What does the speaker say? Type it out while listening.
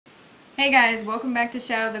Hey guys, welcome back to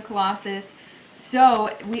Shadow of the Colossus.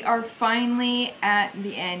 So, we are finally at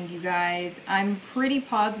the end, you guys. I'm pretty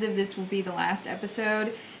positive this will be the last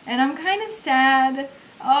episode, and I'm kind of sad.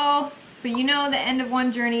 Oh, but you know the end of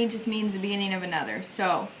one journey just means the beginning of another,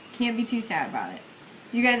 so can't be too sad about it.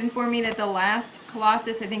 You guys informed me that the last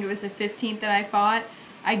Colossus, I think it was the 15th that I fought,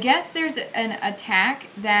 I guess there's an attack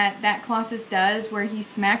that Colossus does where he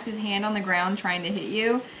smacks his hand on the ground trying to hit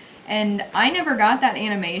you. And I never got that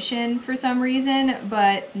animation for some reason,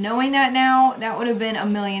 but knowing that now, that would have been a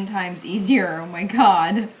million times easier. Oh my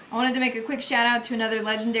god. I wanted to make a quick shout out to another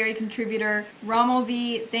legendary contributor, Romil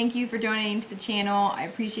V. Thank you for donating to the channel. I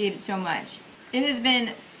appreciate it so much. It has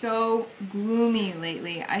been so gloomy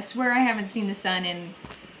lately. I swear I haven't seen the sun in,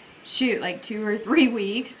 shoot, like 2 or 3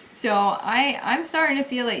 weeks. So I'm starting to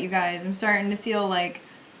feel it, you guys. I'm starting to feel like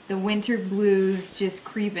the winter blues just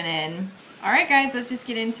creeping in. Alright guys, let's just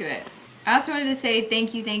get into it. I also wanted to say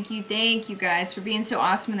thank you guys for being so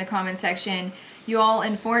awesome in the comment section. You all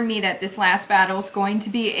informed me that this last battle is going to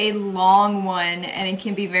be a long one and it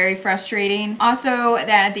can be very frustrating. Also, that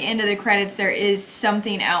at the end of the credits there is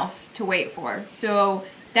something else to wait for. So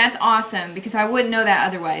that's awesome because I wouldn't know that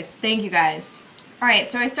otherwise. Thank you guys. Alright,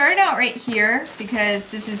 so I started out right here because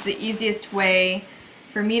this is the easiest way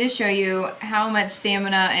for me to show you how much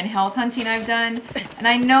stamina and health hunting I've done. And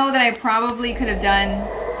I know that I probably could have done,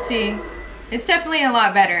 see, it's definitely a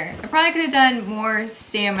lot better. I probably could have done more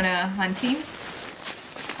stamina hunting.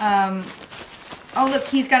 Oh look,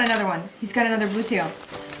 he's got another one. He's got another blue tail.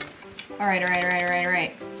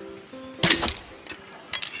 Alright.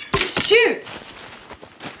 Shoot!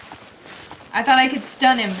 I thought I could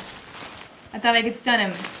stun him.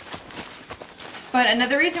 But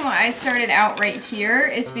another reason why I started out right here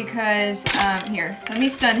is because, here, let me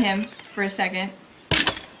stun him for a second.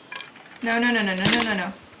 No.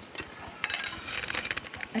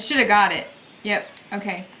 I should have got it. Yep,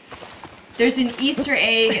 okay. There's an Easter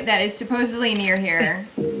egg that is supposedly near here.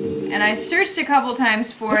 And I searched a couple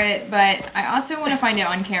times for it, but I also want to find it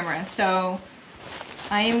on camera. So,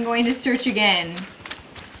 I am going to search again.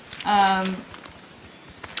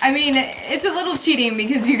 I mean, it's a little cheating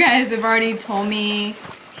because you guys have already told me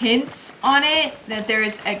hints on it, that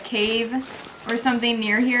there's a cave or something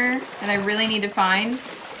near here that I really need to find.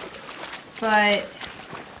 But,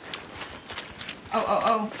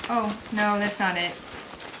 oh, no, that's not it.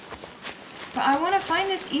 But I want to find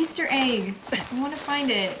this Easter egg. I want to find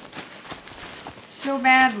it so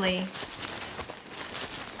badly.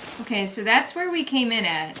 Okay, so that's where we came in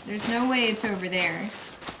at. There's no way it's over there.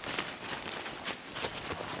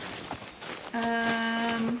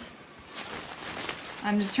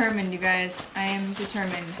 I'm determined, you guys. I am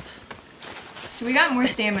determined. So we got more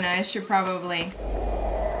stamina. I should probably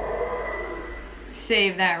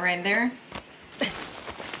save that right there.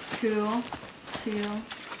 Cool.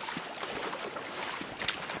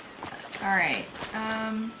 Alright.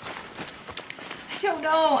 I don't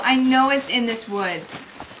know. I know it's in this woods.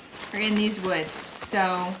 Or in these woods.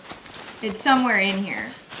 So, it's somewhere in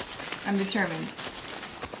here. I'm determined.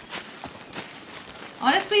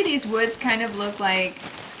 Honestly, these woods kind of look like,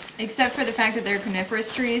 except for the fact that they're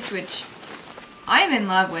coniferous trees, which I'm in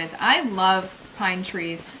love with. I love pine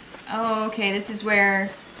trees. Oh, okay, this is where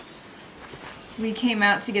we came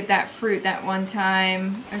out to get that fruit that one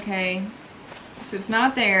time. Okay, so it's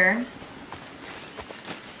not there.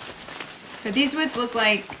 But these woods look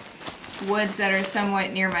like woods that are somewhat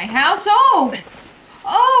near my house. Oh!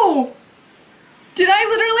 Did I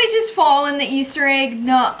literally just fall in the Easter egg?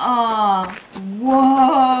 Nuh-uh.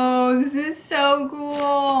 Whoa, this is so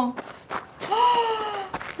cool.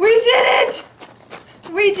 We did it!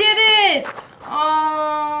 We did it!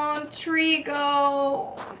 Oh,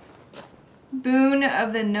 Trico. Boon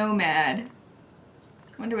of the Nomad.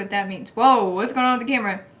 Wonder what that means. Whoa, what's going on with the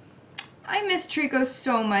camera? I miss Trico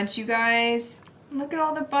so much, you guys. Look at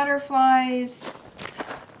all the butterflies.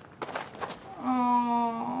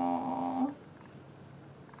 Oh.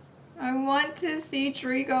 I want to see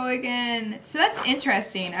Trico again. So that's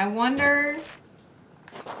interesting. I wonder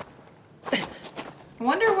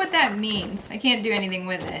what that means. I can't do anything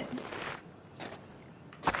with it.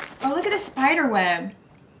 Oh, look at the spider web.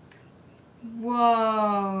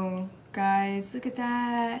 Whoa, guys, look at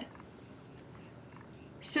that.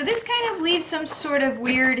 So this kind of leaves some sort of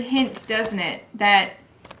weird hint, doesn't it? That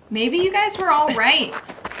maybe you guys were all right.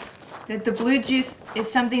 That the blue juice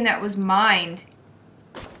is something that was mined.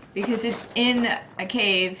 Because it's in a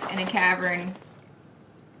cave, in a cavern.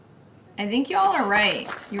 I think y'all are right.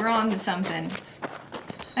 You were on to something.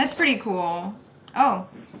 That's pretty cool. Oh.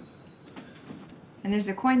 And there's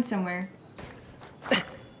a coin somewhere.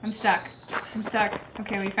 I'm stuck. I'm stuck.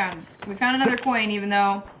 Okay, we found another coin, even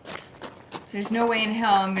though there's no way in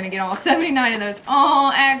hell I'm gonna get all 79 of those.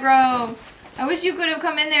 Oh, aggro! I wish you could have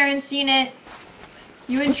come in there and seen it.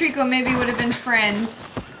 You and Trico maybe would have been friends.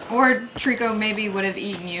 Or Trico maybe would have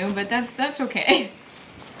eaten you, but that's okay.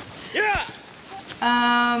 Yeah!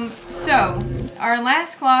 So, our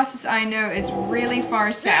last Colossus I know is really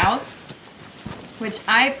far south, which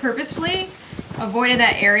I purposefully avoided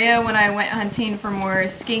that area when I went hunting for more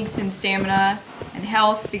skinks and stamina and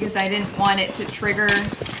health because I didn't want it to trigger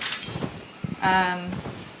the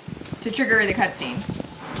cutscene.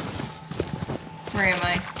 Where am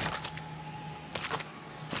I?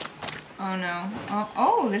 Oh no.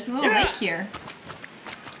 Oh, there's a little lake here.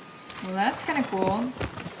 Well, that's kind of cool.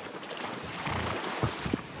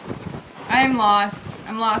 I'm lost.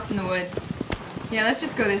 I'm lost in the woods. Yeah, let's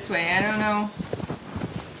just go this way. I don't know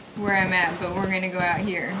where I'm at, but we're gonna go out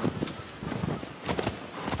here.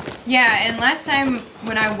 Yeah, and last time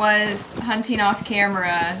when I was hunting off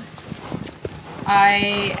camera,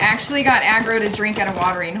 I actually got aggro to drink at a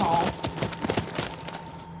watering hole.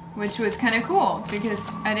 Which was kind of cool,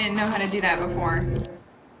 because I didn't know how to do that before.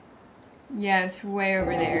 Yeah, it's way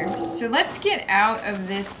over there. So let's get out of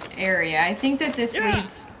this area. I think that this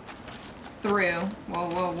leads through. Whoa,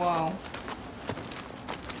 whoa, whoa.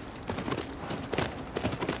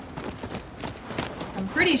 I'm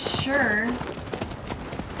pretty sure.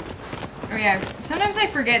 Oh yeah, sometimes I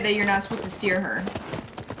forget that you're not supposed to steer her.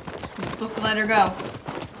 You're supposed to let her go.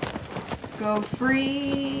 Go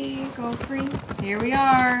free, go free. Here we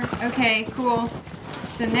are. Okay, cool.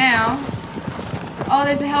 So now, oh,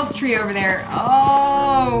 there's a health tree over there.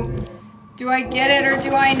 Oh, do I get it or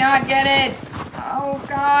do I not get it? Oh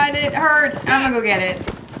God, it hurts. I'm gonna go get it.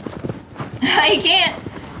 I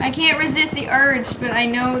can't resist the urge, but I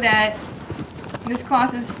know that this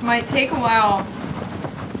Colossus might take a while.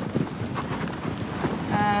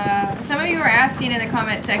 Some of you were asking in the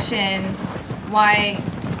comment section why,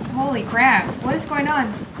 holy crap, what is going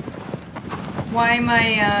on? Why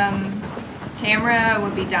my camera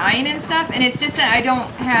would be dying and stuff, and it's just that I don't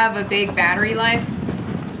have a big battery life.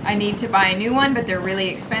 I need to buy a new one, but they're really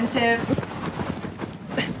expensive.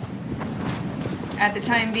 At the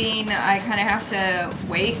time being, I kind of have to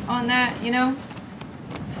wait on that, you know?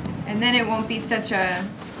 And then it won't be such a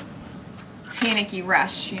panicky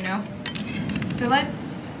rush, you know? So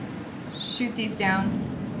let's shoot these down.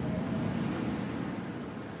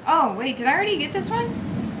 Oh, wait, did I already get this one?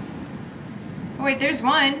 Oh, wait, there's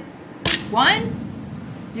one. One?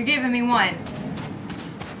 You're giving me one.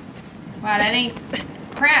 Wow, that ain't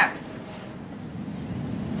crap.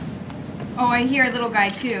 Oh, I hear a little guy,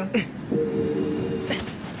 too.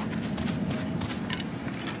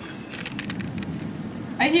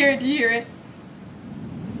 I hear it, do you hear it?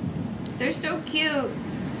 They're so cute.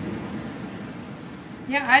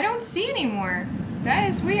 Yeah, I don't see anymore. That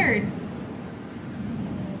is weird.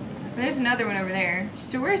 There's another one over there.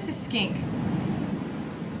 So where's the skink?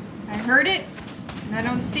 I heard it, and I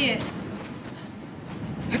don't see it.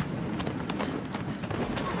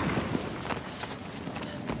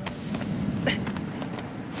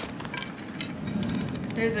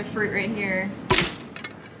 There's a fruit right here.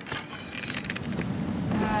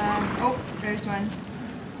 Oh, there's one.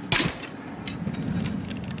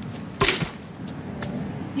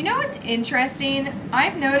 You know what's interesting?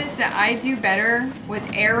 I've noticed that I do better with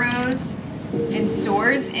arrows and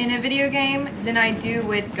swords in a video game than I do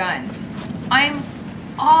with guns. I'm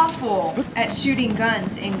awful at shooting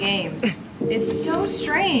guns in games. It's so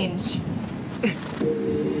strange.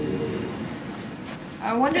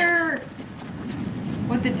 I wonder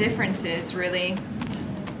what the difference is, really.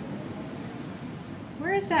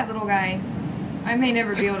 Where is that little guy? I may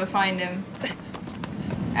never be able to find him.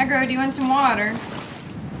 Aggro, do you want some water?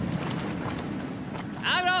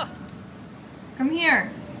 Aggro! Come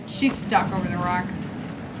here. She's stuck over the rock.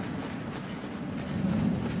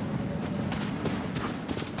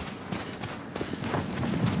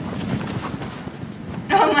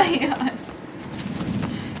 Oh my god.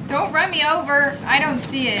 Don't run me over. I don't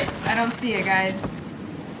see it. I don't see it, guys.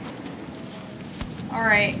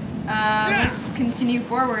 Alright. Let's continue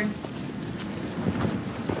forward.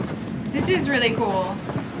 This is really cool.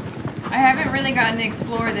 I haven't really gotten to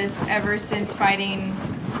explore this ever since fighting...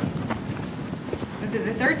 Was it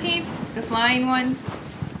the 13th? The flying one?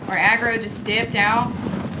 Where aggro just dipped out?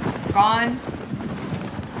 Gone?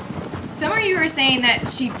 Some of you were saying that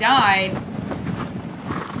she died.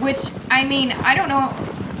 Which, I mean, I don't know.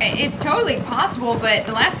 It's totally possible, but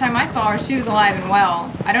the last time I saw her, she was alive and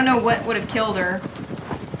well. I don't know what would have killed her.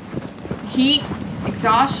 Heat?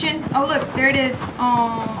 Exhaustion? Oh, look, there it is.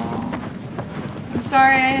 Oh, I'm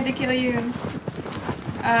sorry I had to kill you.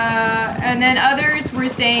 And then others were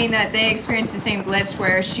saying that they experienced the same glitch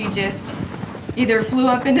where she just either flew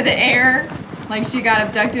up into the air, like she got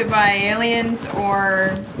abducted by aliens,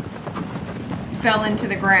 or fell into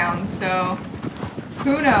the ground. So,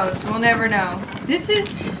 who knows? We'll never know. This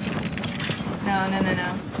is...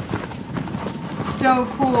 No. So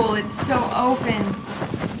cool. It's so open.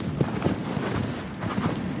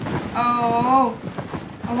 Oh,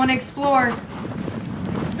 I want to explore.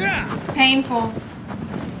 It's painful.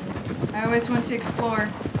 I always want to explore.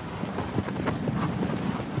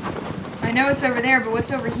 I know it's over there, but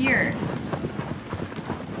what's over here?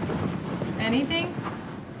 Anything?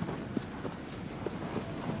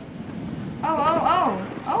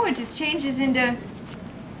 Oh, it just changes into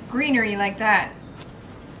greenery like that.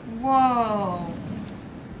 Whoa.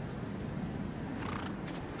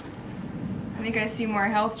 I think I see more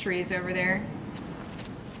health trees over there.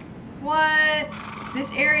 What?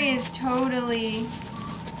 This area is totally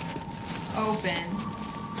open.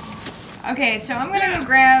 Okay, so I'm gonna go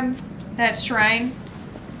grab that shrine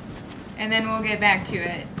and then we'll get back to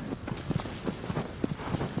it.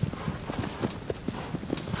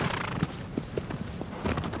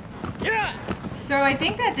 So I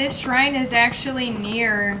think that this shrine is actually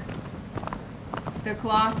near the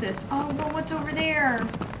Colossus. Oh, but what's over there?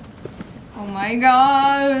 Oh my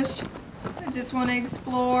gosh. I just want to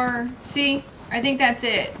explore. See? I think that's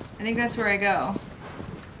it. I think that's where I go.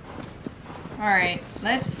 Alright,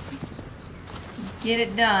 let's get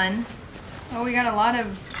it done. Oh, we got a lot of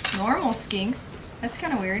normal skinks. That's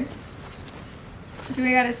kind of weird. Do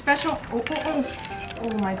we got a special...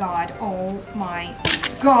 Oh my god. Oh my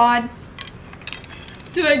god.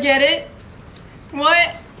 Did I get it?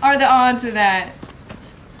 What are the odds of that?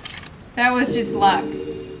 That was just luck.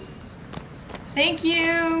 Thank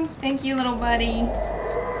you. Thank you, little buddy.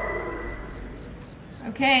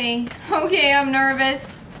 Okay. Okay, I'm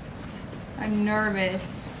nervous. I'm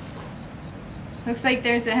nervous. Looks like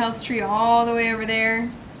there's a health tree all the way over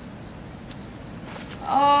there.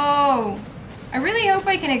 Oh. I really hope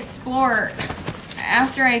I can explore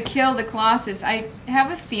after I kill the Colossus. I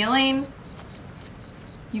have a feeling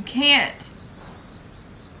you can't.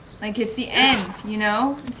 Like, it's the end, you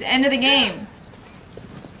know? It's the end of the game.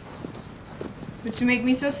 Which would make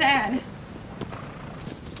me so sad.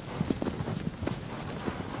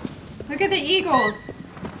 Look at the eagles.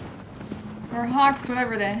 Or hawks,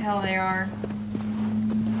 whatever the hell they are.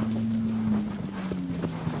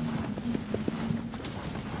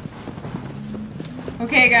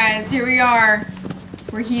 Okay, guys, here we are.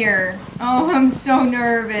 We're here. Oh, I'm so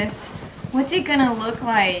nervous. What's it gonna look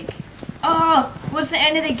like? Oh, what's the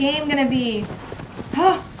end of the game gonna be?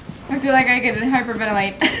 Oh, I feel like I could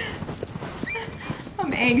hyperventilate.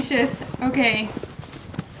 I'm anxious. Okay.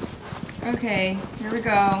 Okay, here we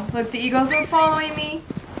go. Look, the eagles are following me.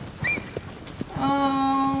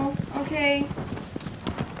 Oh, okay.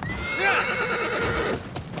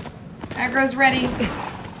 Aggro's ready.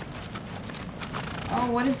 Oh,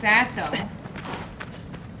 what is that, though?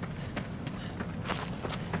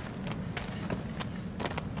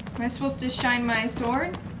 Am I supposed to shine my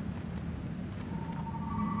sword?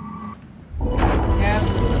 Yep.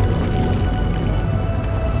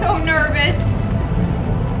 So nervous.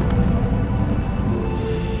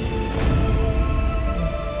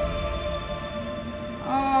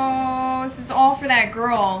 Oh, this is all for that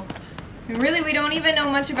girl. And really, we don't even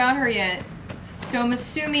know much about her yet. So I'm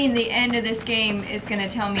assuming the end of this game is going to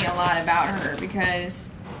tell me a lot about her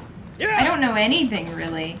because I don't know anything,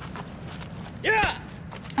 really. Yeah.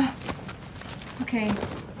 Okay,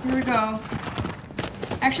 here we go.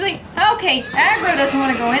 Actually, okay, Aggro doesn't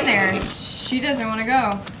want to go in there. She doesn't want to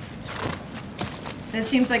go. That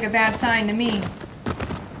seems like a bad sign to me.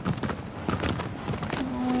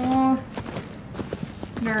 Oh,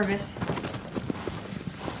 nervous.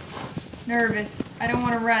 Nervous. I don't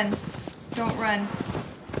want to run. Don't run.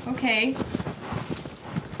 Okay.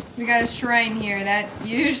 We got a shrine here. That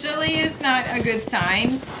usually is not a good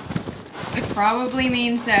sign. It probably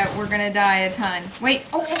means that we're gonna die a ton. Wait,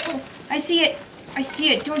 oh, I see it. I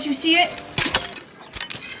see it. Don't you see it?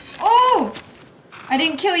 Oh! I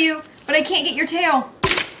didn't kill you, but I can't get your tail.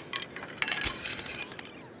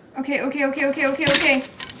 Okay.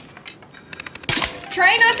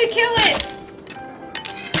 Try not to kill it.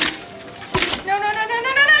 No.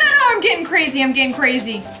 I'm getting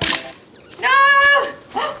crazy. No!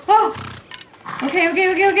 Oh! Okay.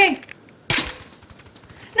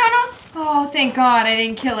 No. Oh, thank God I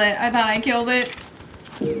didn't kill it. I thought I killed it.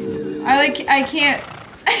 I can't.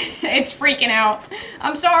 It's freaking out.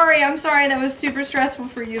 I'm sorry. That was super stressful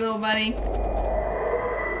for you, little buddy.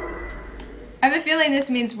 I have a feeling this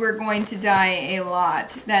means we're going to die a lot,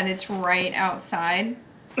 that it's right outside.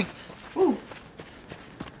 Ooh.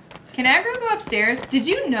 Can aggro go upstairs? Did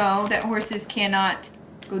you know that horses cannot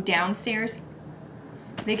go downstairs?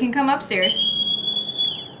 They can come upstairs,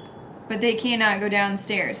 but they cannot go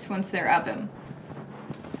downstairs once they're up him.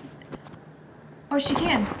 Oh, she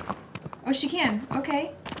can. Oh, she can.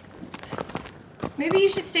 Okay. Maybe you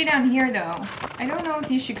should stay down here, though. I don't know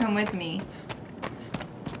if you should come with me.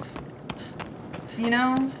 You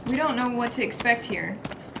know, we don't know what to expect here.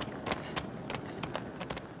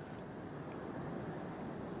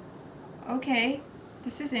 Okay,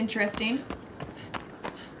 this is interesting.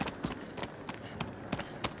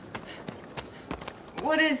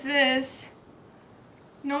 What is this?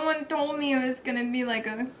 No one told me it was gonna be like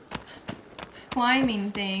a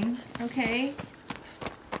climbing thing. Okay.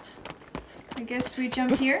 I guess we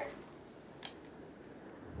jump here.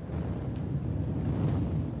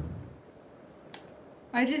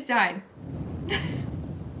 I just died.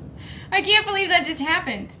 I can't believe that just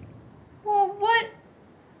happened. Well, what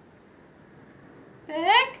the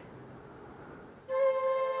heck?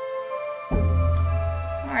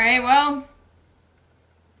 Alright, well.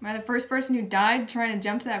 Am I the first person who died trying to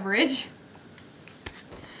jump to that bridge?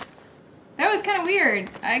 That was kind of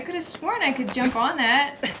weird. I could have sworn I could jump on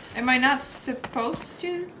that. Am I not supposed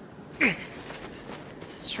to?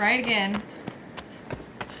 Let's try it again.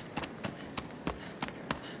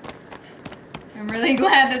 I'm really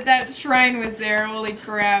glad that that shrine was there. Holy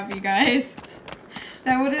crap, you guys.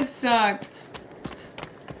 That would have sucked.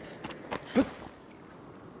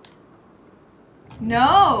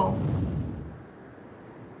 No!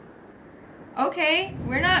 Okay,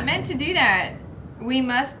 we're not meant to do that. We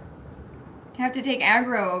must have to take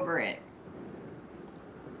aggro over it.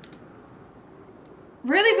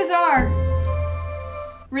 Really bizarre.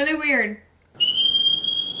 Really weird.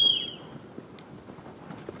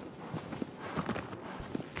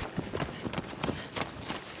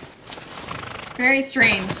 Very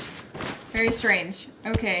strange. Very strange.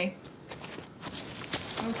 Okay.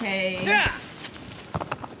 Okay. Yeah.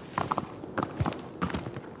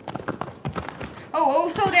 Oh,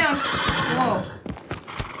 slow down. Whoa.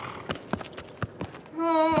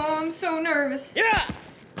 Oh, I'm so nervous. Yeah.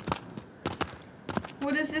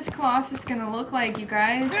 What is this Colossus gonna look like, you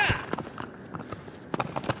guys? Yeah.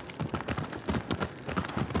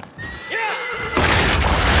 Yeah.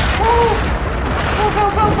 Oh! Go, go,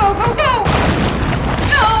 go, go, go, go!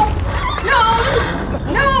 No! No!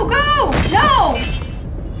 No, go! No!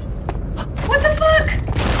 What the fuck?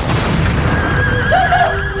 What the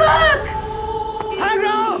fuck?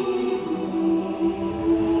 Aggro.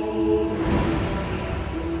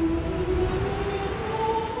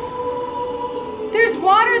 There's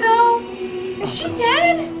water, though? Is she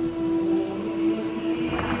dead?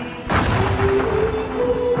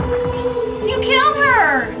 You killed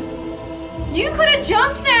her! You could have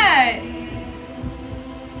jumped that!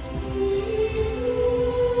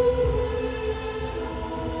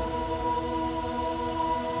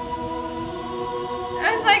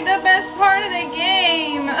 That's like the best part of the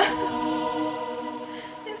game.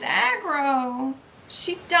 Is aggro.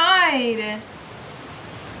 She died.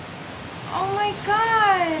 Oh my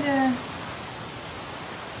god.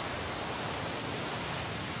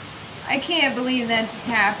 I can't believe that just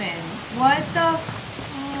happened. What the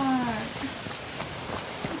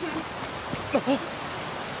fuck?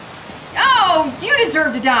 Oh, you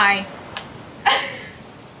deserve to die.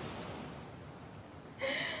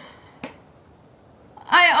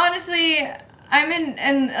 I'm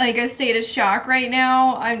in like a state of shock right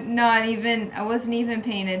now. I wasn't even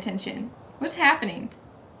paying attention. What's happening?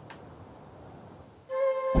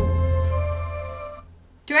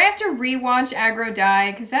 Do I have to rewatch aggro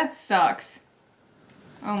die? Because that sucks.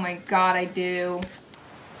 Oh my god, I do.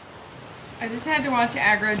 I just had to watch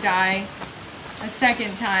aggro die a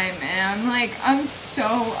second time, and I'm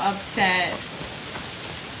so upset.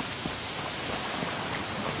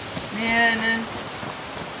 Man.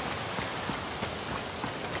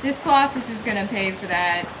 This Colossus is gonna pay for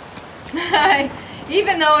that.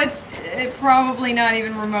 Even though it's probably not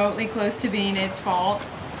even remotely close to being its fault.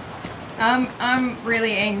 I'm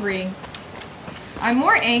really angry. I'm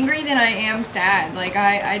more angry than I am sad. Like,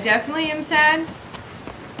 I definitely am sad.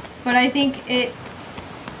 But I think it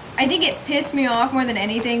pissed me off more than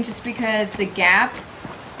anything just because the gap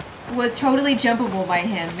was totally jumpable by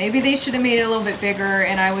him. Maybe they should have made it a little bit bigger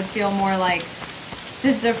and I would feel more like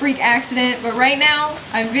this is a freak accident. But right now,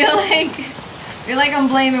 I feel like I'm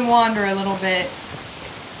blaming Wander a little bit.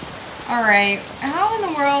 Alright, how in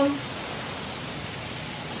the world?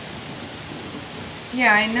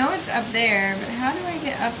 Yeah, I know it's up there, but how do I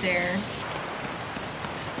get up there?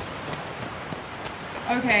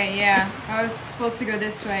 Okay, yeah. I was supposed to go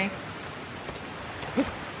this way.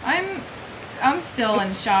 I'm still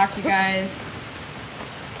in shock, you guys.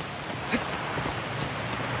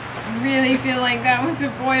 I really feel like that was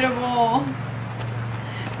avoidable.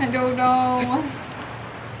 I don't know.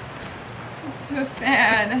 It's so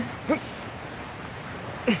sad.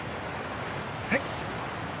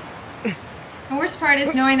 The worst part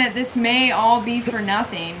is knowing that this may all be for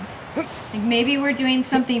nothing. Like maybe we're doing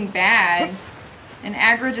something bad and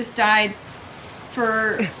Aggro just died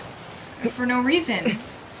for no reason.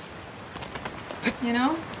 You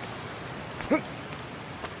know?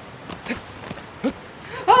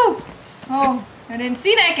 Oh! Oh, I didn't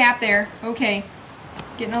see that gap there. Okay.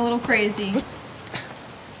 Getting a little crazy.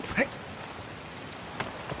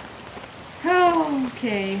 Oh,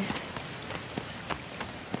 okay.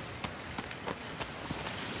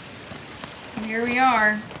 Here we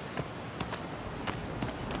are.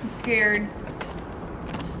 I'm scared.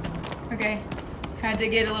 Okay. Had to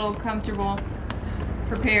get a little comfortable.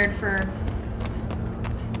 Prepared for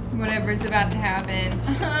whatever's about to happen.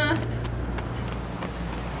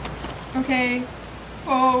 Okay.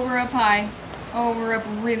 Oh, we're up high. Oh, we're up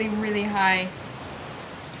really, really high.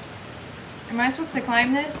 Am I supposed to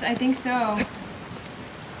climb this? I think so.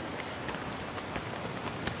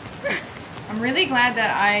 I'm really glad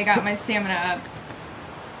that I got my stamina up.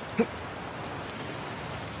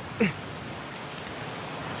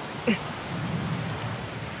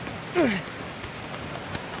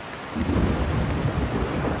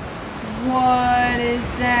 What is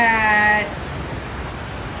that?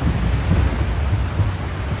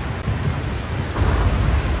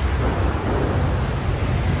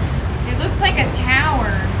 It looks like a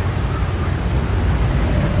tower.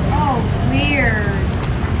 Oh, weird.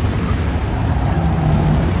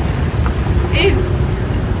 It's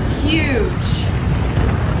huge.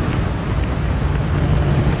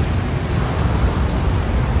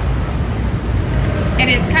 And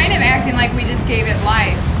it's kind of acting like we just gave it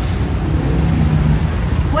life.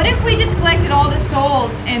 What if we just collected all the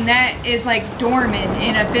souls and that is like dormant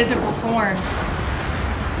in a physical form?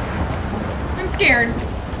 I'm scared.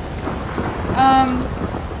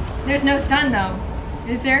 There's no sun though.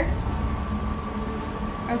 Is there?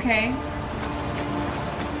 Okay.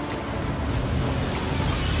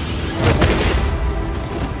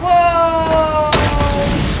 Whoa!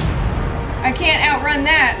 I can't outrun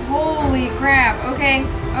that. Holy crap. Okay,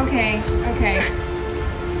 okay, okay.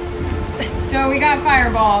 So we got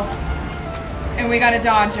fireballs. And we gotta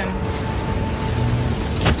dodge them.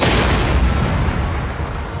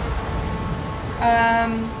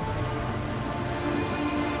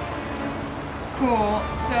 Cool.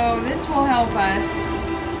 So this will help us.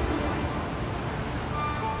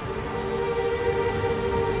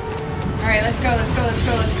 Alright, let's go, let's go, let's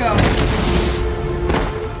go, let's go.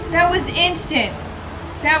 That was instant.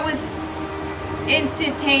 That was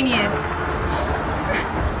instantaneous.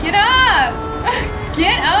 Get up!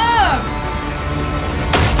 Get up!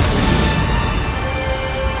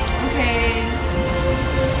 Okay.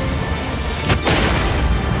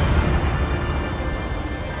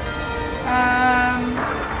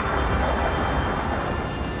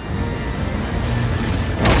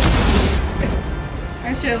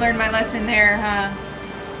 I should have learned my lesson there, huh?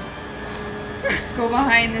 Go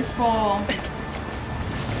behind this pole.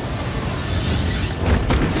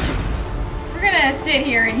 We're gonna sit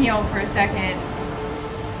here and heal for a second.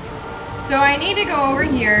 So I need to go over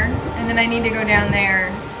here, and then I need to go down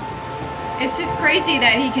there. It's just crazy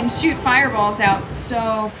that he can shoot fireballs out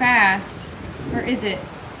so fast. Or is it?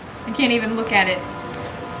 I can't even look at it.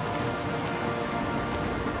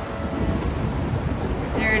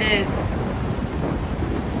 There it is.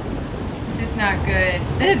 This is not good.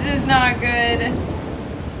 This is not good.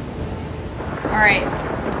 Alright.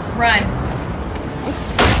 Run.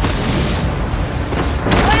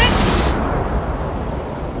 What?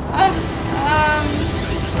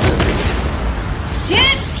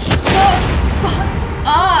 Get the fuck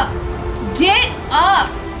up! Get up!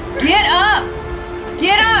 Get up!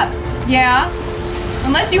 Get up! Yeah.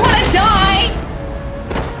 Unless you want to die!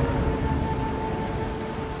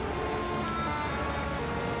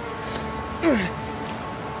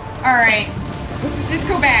 Alright. Just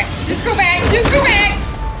go back. Just go back. Just go back!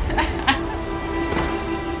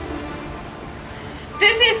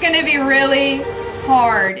 This is gonna be really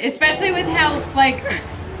hard. Especially with how, like,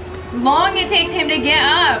 long it takes him to get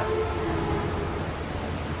up.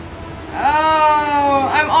 Oh,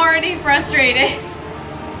 I'm already frustrated.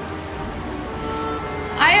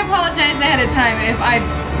 I apologize ahead of time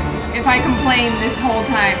if I complain this whole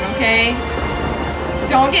time, okay?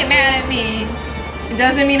 Don't get mad at me. It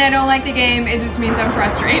doesn't mean I don't like the game, it just means I'm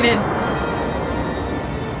frustrated.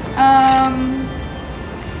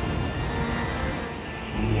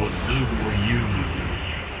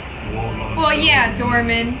 Well, yeah,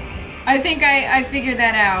 Dorman. I think I figured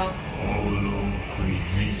that out.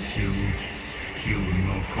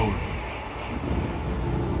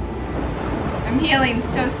 I'm healing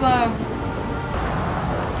so slow.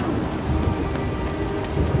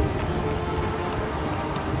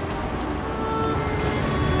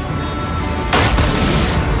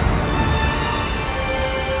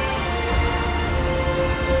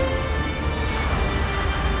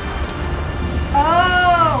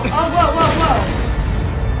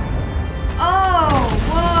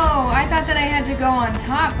 To go on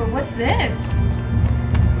top, but what's this?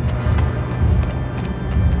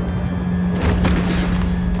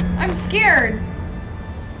 I'm scared.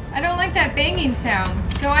 I don't like that banging sound,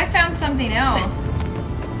 so I found something else.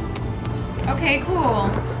 Okay,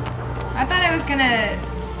 cool. I thought I was gonna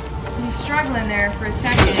be struggling there for a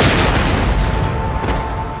second.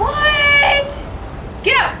 What?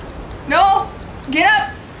 Get up! No! Get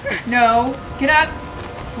up! No! Get up!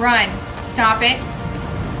 Run! Stop it!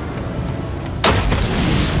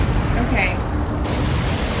 Okay.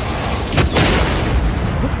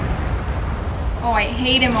 Oh, I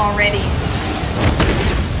hate him already.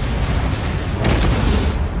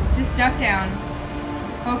 Just duck down.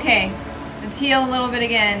 Okay. Let's heal a little bit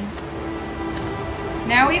again.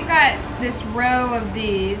 Now we've got this row of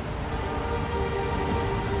these.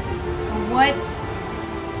 What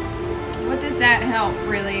does that help,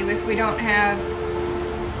 really, if we don't have...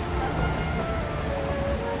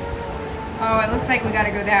 Oh, it looks like we gotta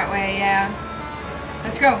go that way, yeah.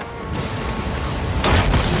 Let's go.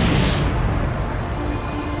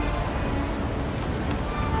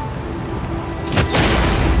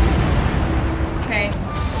 Okay.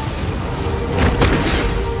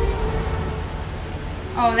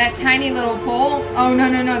 Oh, that tiny little pole? Oh, no,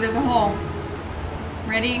 no, no, there's a hole.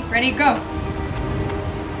 Ready? Ready, go.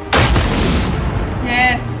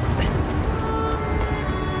 Yes.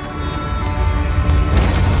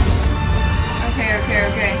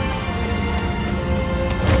 Okay.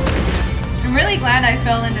 I'm really glad I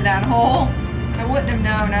fell into that hole. I wouldn't have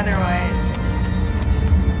known otherwise.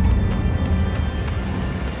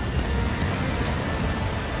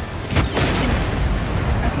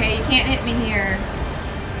 Okay, you can't hit me here.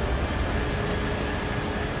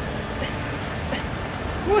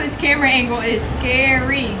 Ooh, this camera angle is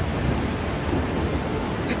scary.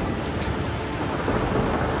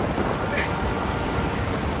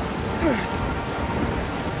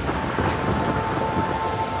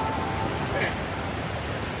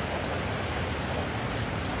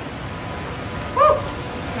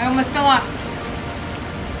 I almost fell off.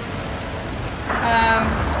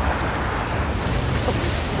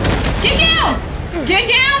 Get down! Get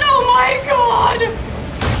down! Oh my god!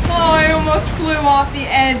 Oh, I almost flew off the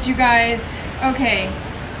edge, you guys. Okay.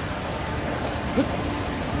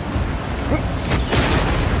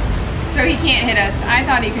 So he can't hit us. I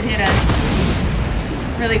thought he could hit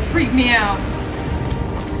us. Really freaked me out.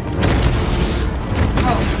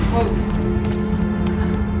 Whoa, whoa.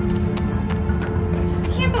 I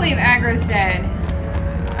can't believe Aggro's dead.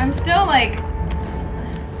 I'm still like...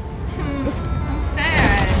 I'm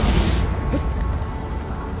sad.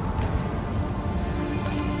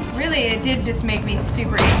 Really, it did just make me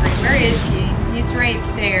super angry. Where is he? He's right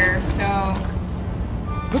there, so...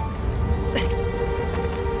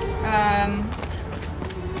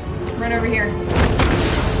 Run over here.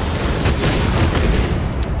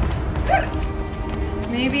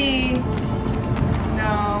 Maybe...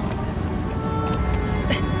 No.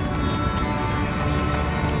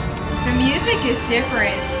 The music is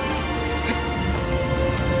different.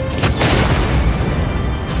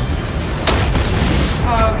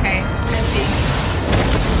 Oh, okay. Let's see.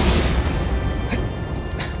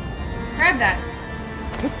 Grab that.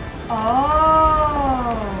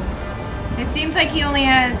 Oh. It seems like he only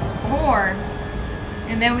has 4.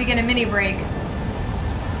 And then we get a mini break.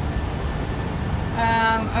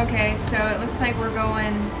 Okay, so it looks like we're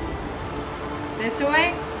going this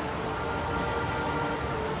way.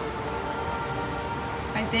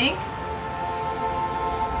 I think.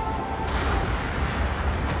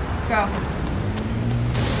 Go.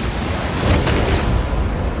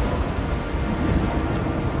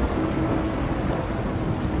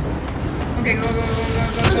 Okay, go, go, go, go,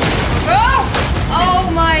 go, go, go.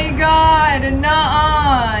 Oh my god!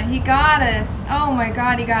 Nuh-uh! He got us. Oh my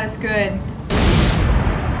god, he got us good.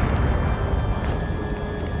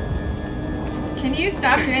 Can you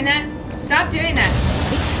stop doing that? Stop doing that.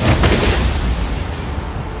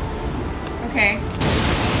 Okay.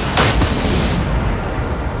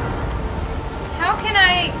 How can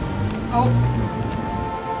I... Oh.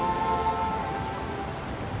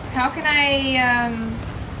 How can I,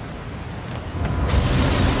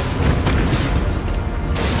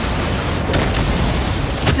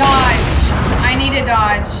 dodge. I need to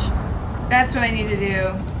dodge. That's what I need to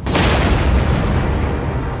do.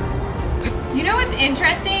 You know what's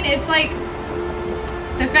interesting? It's like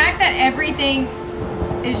the fact that everything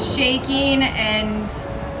is shaking and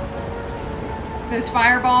those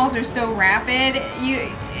fireballs are so rapid,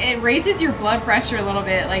 it raises your blood pressure a little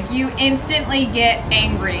bit. Like you instantly get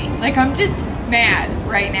angry. Like I'm just mad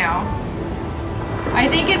right now. I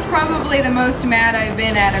think it's probably the most mad I've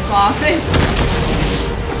been at a Colossus.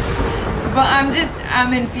 But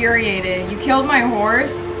I'm infuriated. You killed my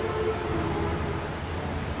horse.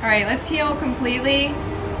 Alright, let's heal completely.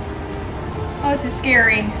 Oh, this is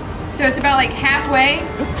scary. So it's about like halfway.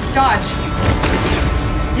 Dodge.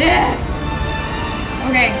 Yes!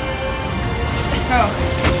 Okay. Go.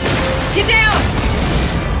 Get down!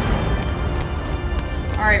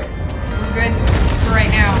 Alright, we're good for right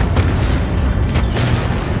now.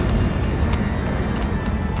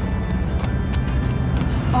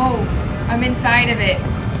 Oh, I'm inside of it.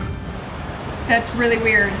 That's really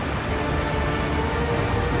weird.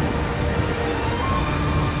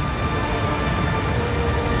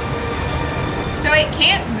 So it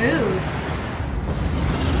can't move,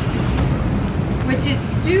 which is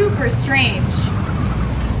super strange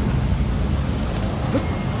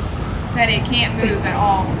that it can't move at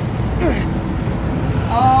all.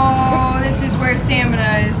 Oh, this is where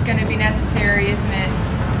stamina is going to be necessary, isn't it?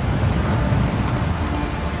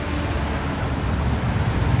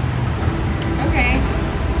 Okay.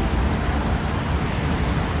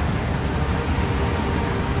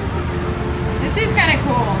 This is kind of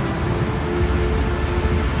cool.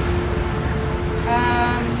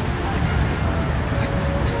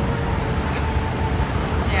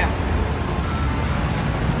 Yeah.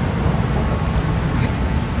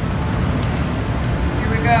 Here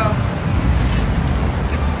we go.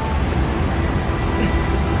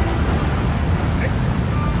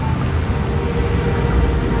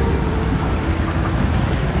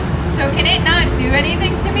 So can it not do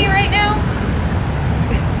anything to me right now?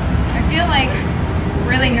 I feel like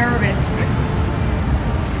really nervous.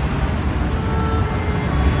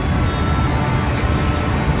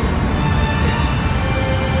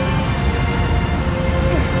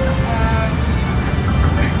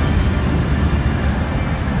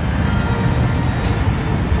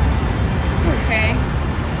 Okay.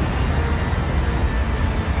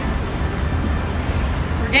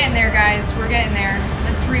 We're getting there, guys. We're getting there.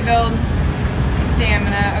 Let's rebuild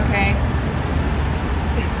stamina. Okay.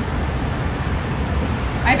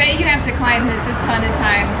 I bet you have to climb this a ton of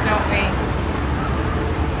times, don't we?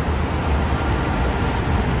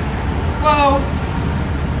 Whoa.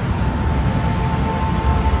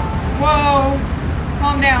 Whoa.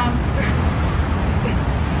 Calm down.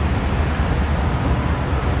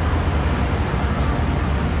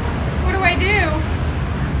 What do I do?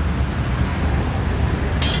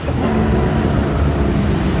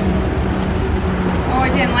 Oh, I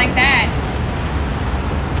didn't like that.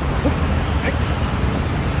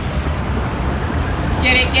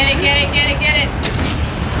 Get it, get it, get it, get it, get it.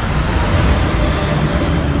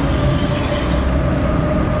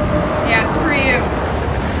 Yeah, screw you.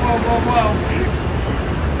 Whoa, whoa, whoa.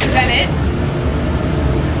 Is that it?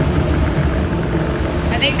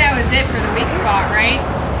 I think that was it for the weak spot, right?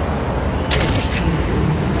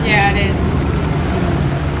 Yeah, it is.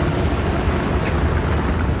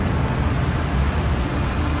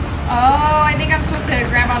 Oh, I think I'm supposed to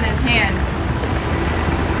grab on his hand.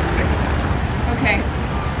 Okay.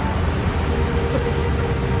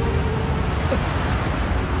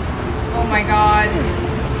 Oh my god.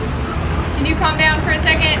 Can you calm down for a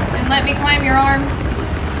second and let me climb your arm?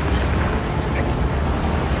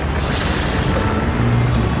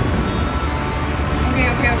 Okay,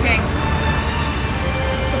 okay, okay.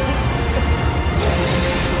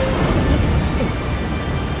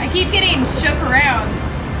 I keep getting shook around.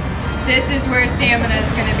 This is where stamina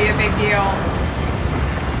is going to be a big deal.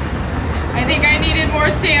 I think I needed more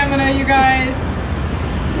stamina, you guys.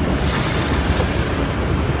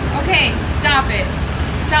 Okay, stop it.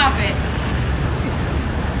 Stop it.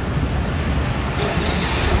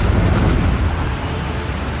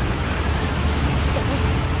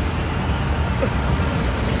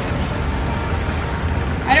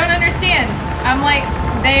 I don't understand. I'm like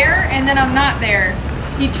there and then I'm not there.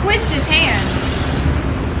 He twists his hand.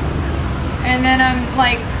 And then I'm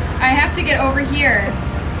like, I have to get over here.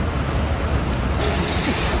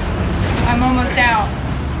 I'm almost out.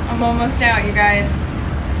 I'm almost out, you guys.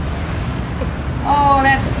 Oh,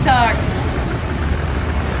 that sucks.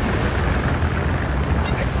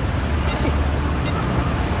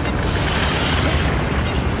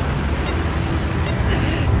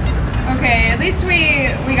 Okay, at least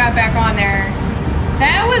we got back on there.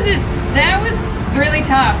 That was really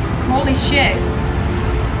tough. Holy shit.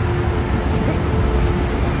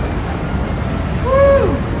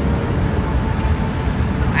 Woo!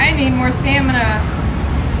 I need more stamina.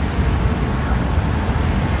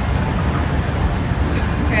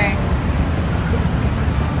 Okay.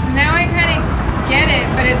 So now I kind of get it,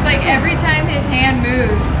 but it's like every time his hand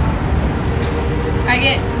moves, I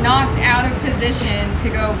get knocked out of position to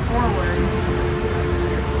go forward.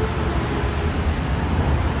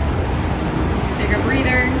 Just take a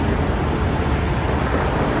breather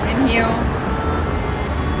and heal.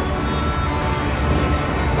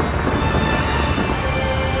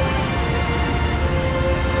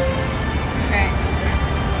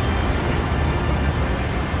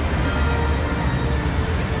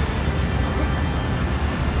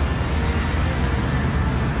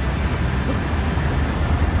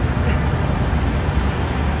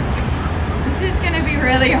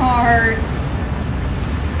 Really hard.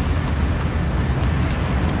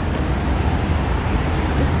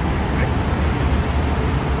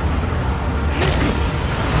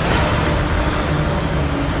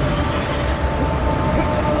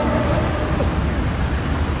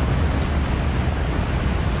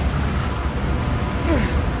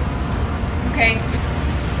 Okay.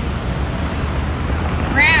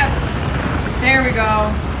 Grab. There we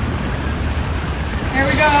go. There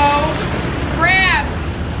we go. Grab.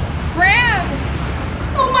 Grab!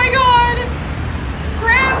 Oh my god!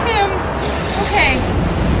 Grab him! Okay.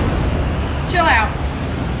 Chill out.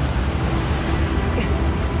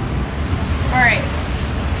 Alright.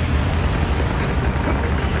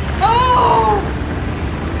 Oh!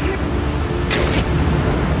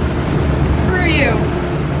 Screw you.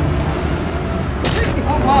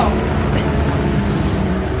 Oh, whoa.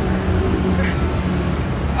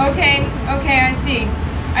 Okay, okay, I see.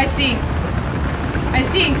 I see. I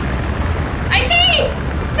see. I see!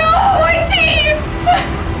 No, I see!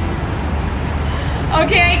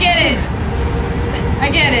 Okay, I get it. I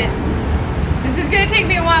get it. This is gonna take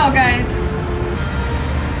me a while, guys.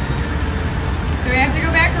 So we have to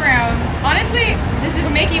go back around. Honestly, this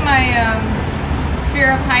is making my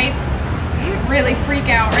fear of heights really freak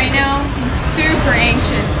out right now. I'm super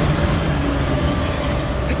anxious.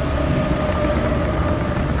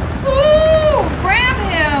 Woo! Grab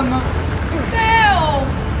him! What the hell?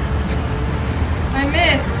 I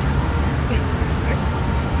missed.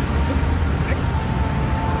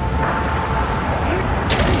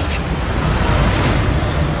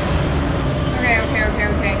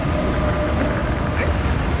 Okay.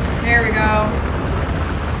 There we go.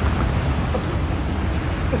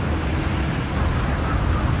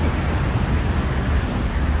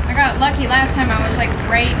 I got lucky last time. I was like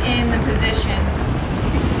right in the position.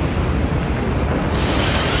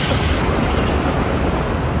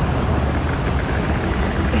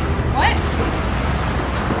 What?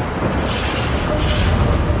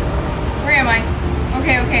 Where am I?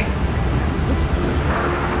 Okay. Okay.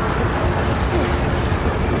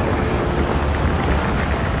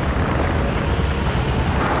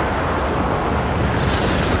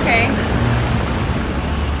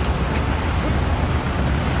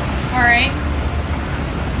 All right.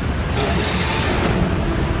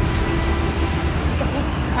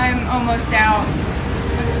 I'm almost out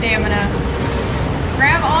of stamina.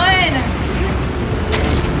 Grab on!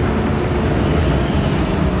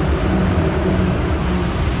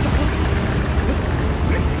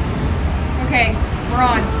 Okay, we're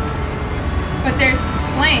on. But there's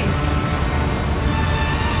flames.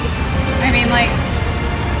 I mean, like,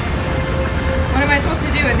 what am I supposed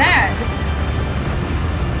to do with that?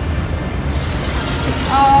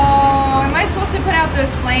 Oh, am I supposed to put out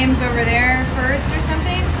those flames over there first or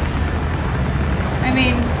something? I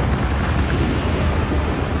mean,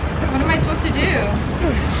 what am I supposed to do?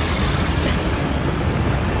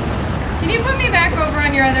 Can you put me back over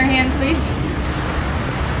on your other hand, please?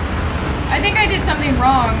 I think I did something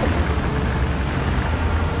wrong.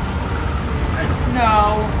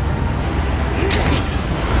 No.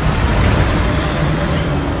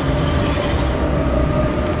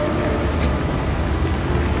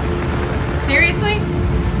 Seriously?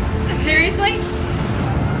 Seriously?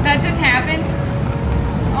 That just happened?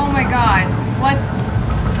 Oh my god. What?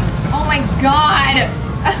 Oh my god!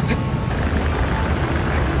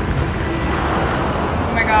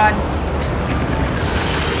 Oh my god.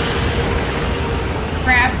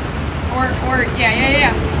 Crap.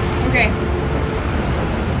 Yeah. Okay.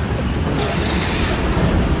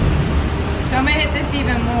 So I'm gonna hit this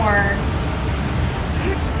even more.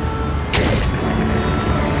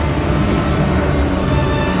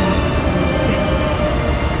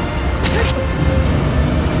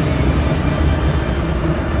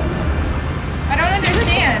 I don't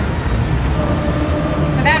understand.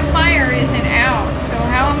 But that fire isn't out, so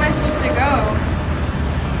how am I supposed to go?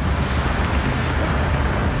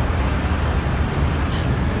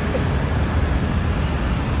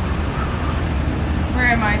 Where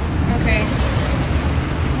am I? Okay.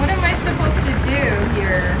 What am I supposed to do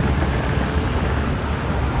here?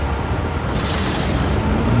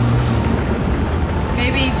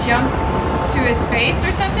 Maybe jump to his face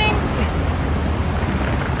or something?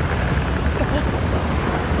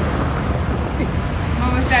 I'm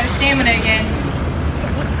almost out of stamina again.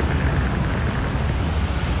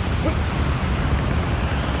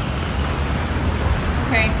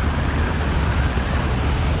 Okay.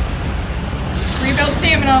 Rebuild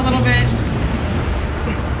stamina a little bit.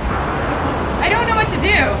 I don't know what to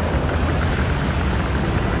do.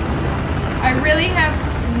 I really have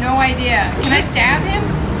no idea. Can I stab him?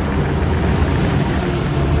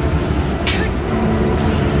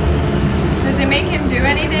 Does it make him do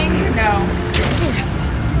anything? No.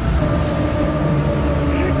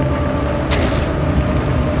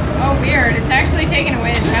 Oh, weird. It's actually taking away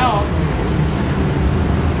his health.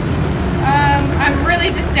 I'm really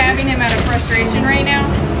just stabbing him out of frustration right now.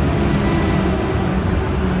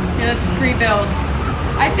 Yeah, let's rebuild.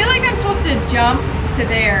 I feel like I'm supposed to jump to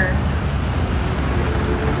there.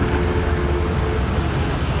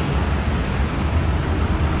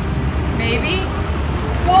 Maybe?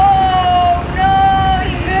 Whoa! No!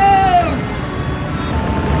 He moved!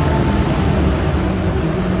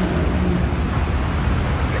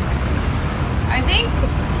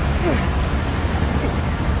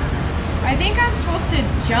 I think I'm supposed to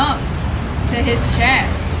jump to his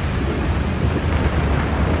chest.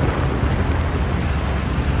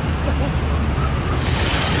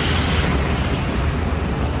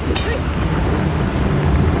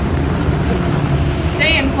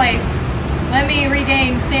 Stay in place. Let me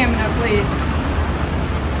regain stamina, please.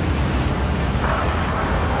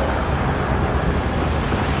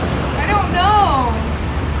 I don't know.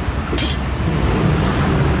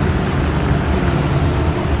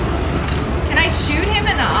 Can I shoot him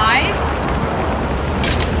in the eyes?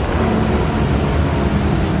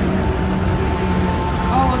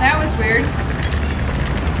 Oh, well, that was weird.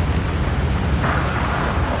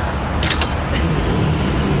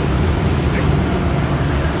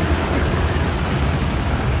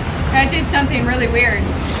 That did something really weird.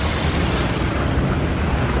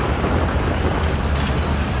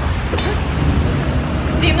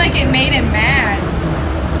 It seemed like it made him mad.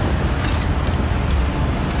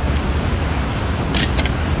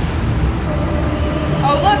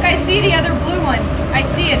 Oh look, I see the other blue one. I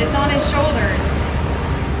see it, it's on his shoulder.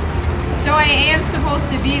 So I am supposed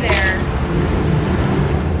to be there.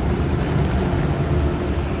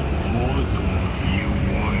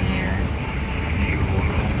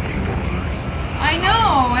 I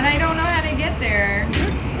know, and I don't know how to get there.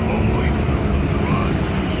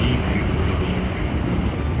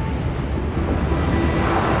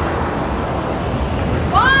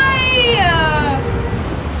 Why?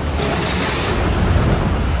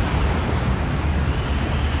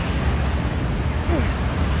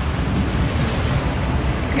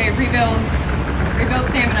 Okay, rebuild. Rebuild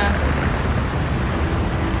stamina.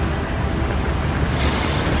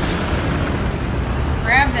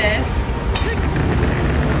 Grab this.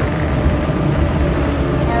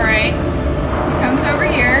 Alright. He comes over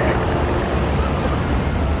here.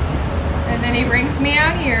 And then he brings me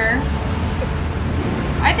out here.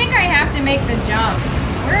 I think I have to make the jump.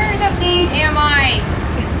 Where the f am I?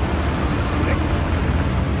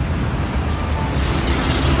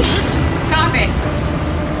 Stop it.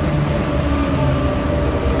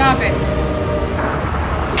 Stop it.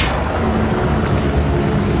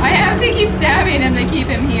 I have to keep stabbing him to keep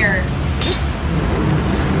him here.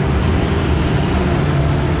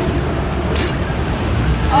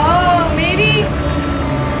 Oh, maybe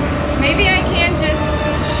I can't just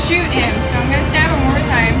shoot him, so I'm gonna stab him one more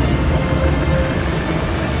time.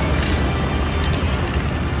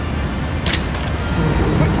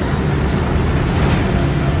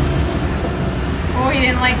 Oh, he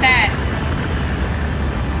didn't like that.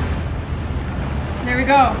 There we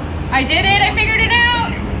go. I did it! I figured it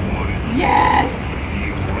out! Yes!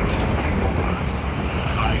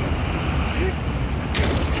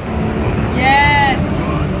 Yes!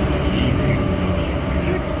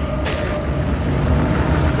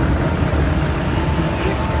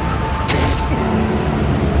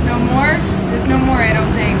 no more, I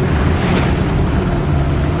don't think.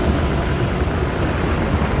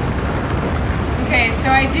 Okay, so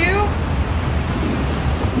I do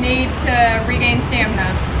need to regain stamina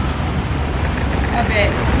a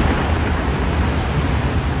bit.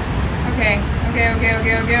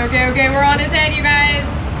 Okay, we're on his head, you guys.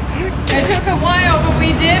 It took a while, but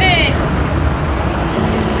we did it.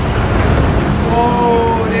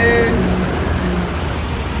 Whoa, dude.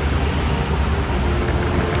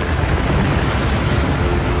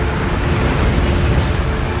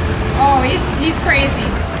 Oh, he's crazy.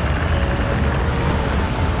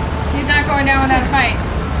 He's not going down without a fight.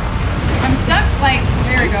 I'm stuck, like,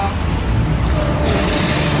 there we go.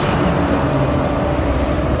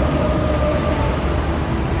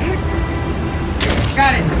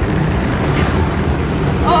 Got it.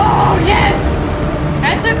 Oh, yes!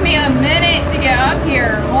 That took me a minute to get up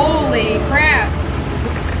here. Holy crap.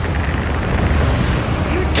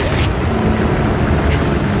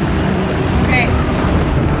 Okay.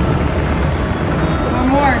 One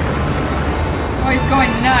more. Oh, he's going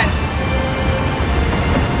nuts.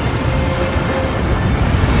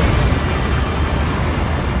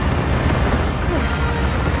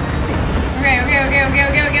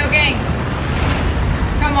 Okay.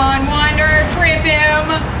 Come on, Wander, grip him.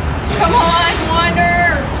 Come on,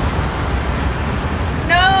 Wander.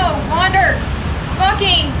 No, Wander.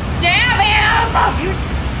 Fucking stab him.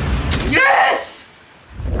 Yes.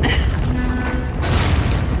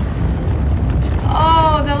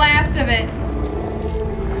 Oh, the last of it.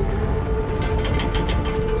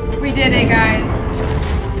 We did it, guys.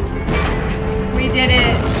 We did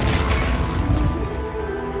it.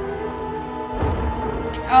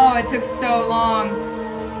 Oh, it took so long.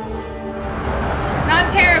 Not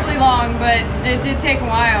terribly long, but it did take a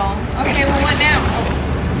while. Okay, well, what now?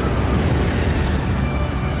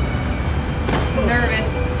 Oh. Nervous.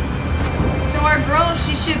 So our girl,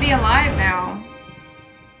 she should be alive now.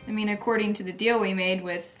 I mean, according to the deal we made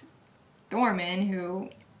with Dorman, who,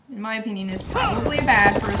 in my opinion, is probably a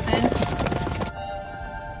bad person.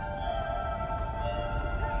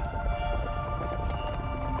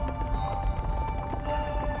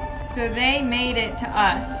 So they made it to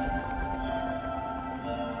us.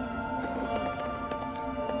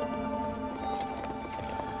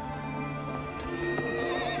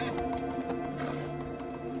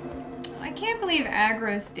 I can't believe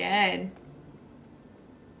Agro's dead.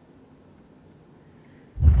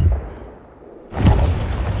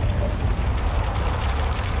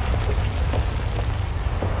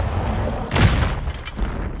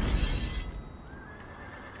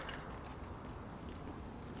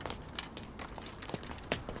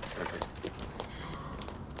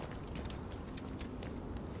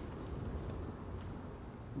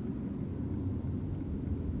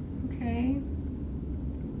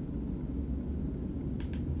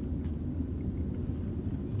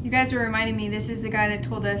 You guys were reminding me, this is the guy that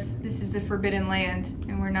told us this is the forbidden land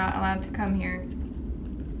and we're not allowed to come here.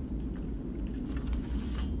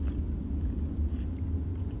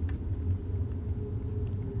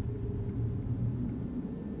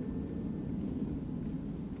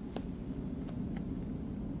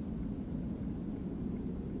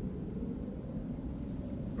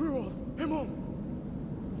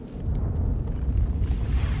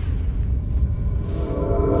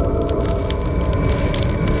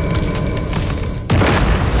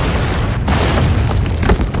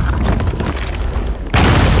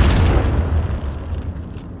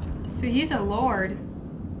 He's a lord.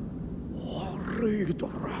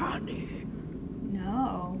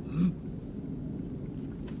 No.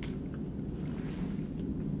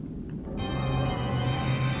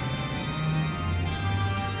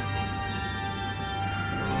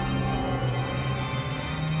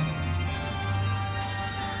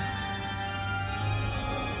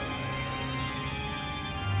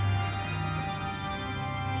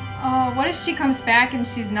 Oh, what if she comes back and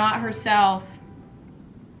she's not herself?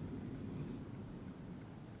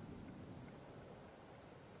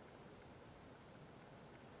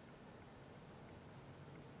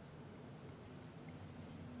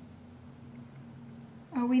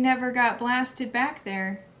 Oh, we never got blasted back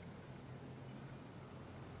there.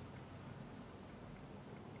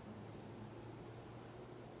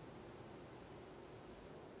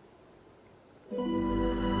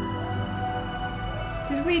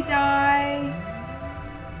 Did we die?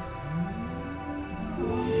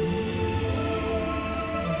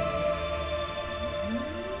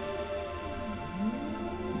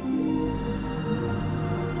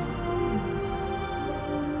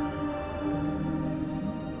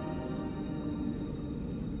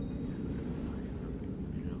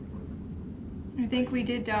 I think we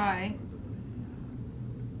did die.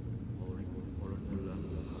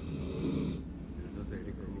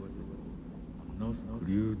 not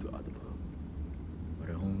rude adverb.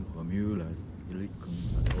 Marahon Romulas Ilicum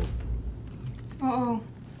at all. Uh-oh.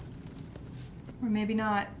 Or maybe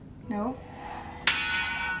not. Nope.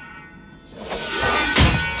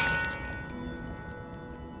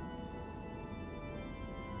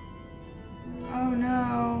 Oh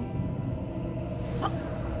no.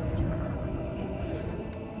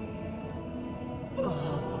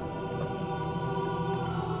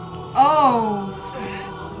 Oh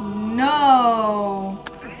no.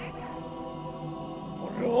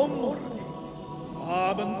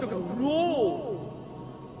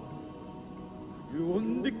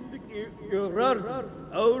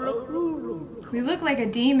 We look like a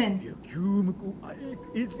demon.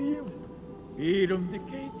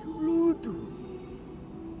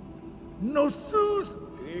 No sus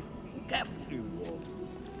if careful.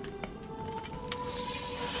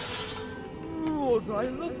 Was I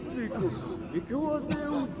not because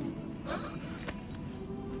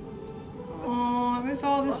Oh, it was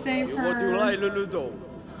all to save her. what do I do?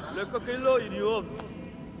 Look at you.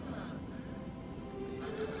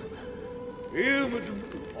 Imagine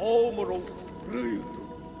all more rude.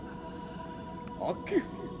 Okay.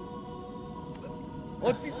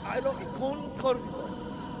 What is I don't conquer?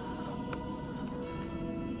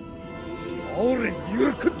 All is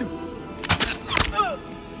your could do.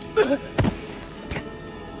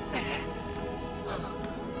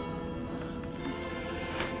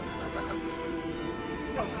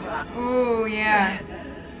 Oh, yeah.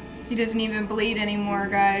 He doesn't even bleed anymore,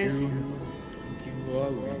 guys.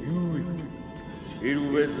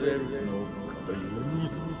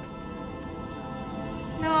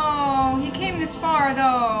 No, he came this far,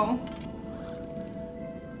 though.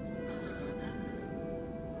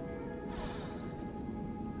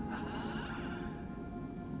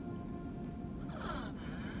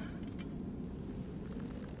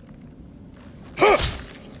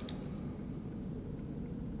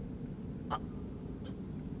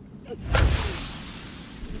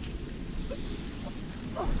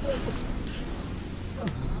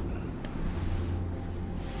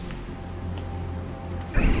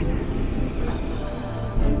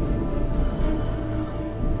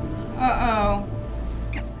 Uh-oh.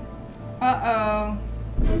 Uh-oh.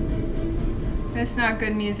 That's not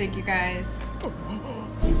good music, you guys.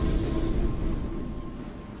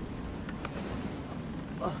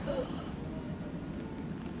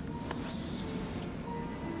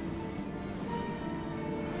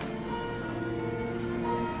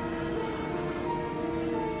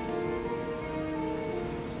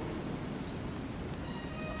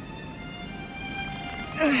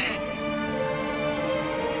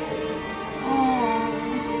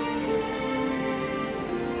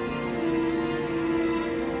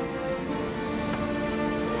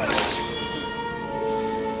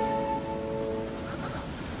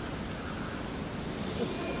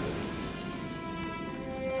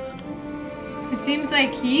 It seems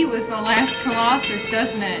like he was the last Colossus,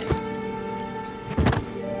 doesn't it?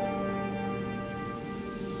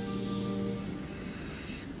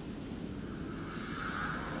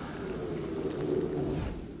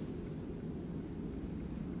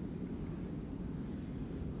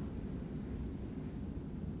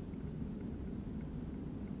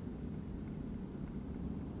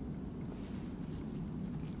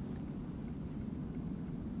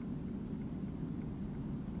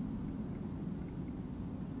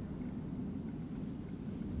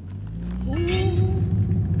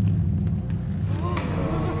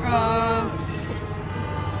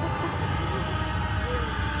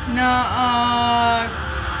 Nuh-uh.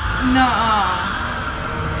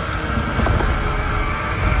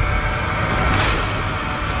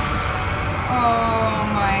 Oh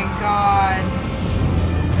my god.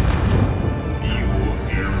 You are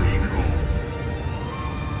illegal.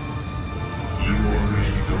 You are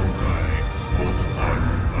still right, but I'm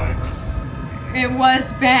It was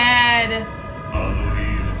bad.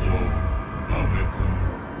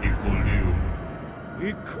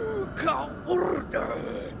 Ikuka order.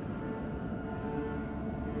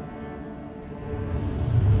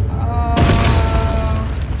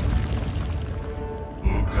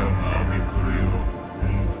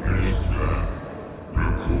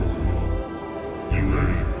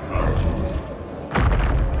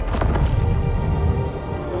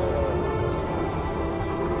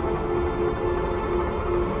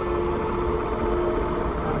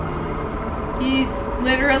 He's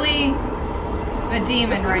literally a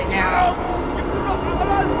demon right now.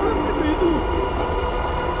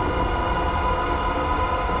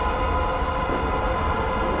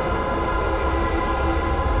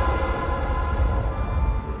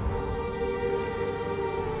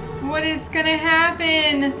 What is gonna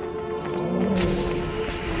happen?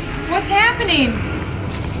 What's happening?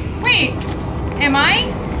 Wait, am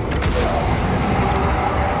I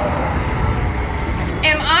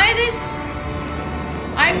this?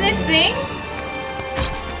 I'm this thing?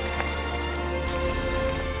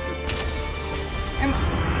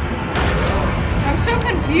 I'm so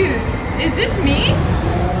confused. Is this me?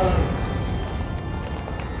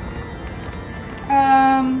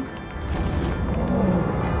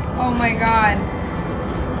 Oh my god.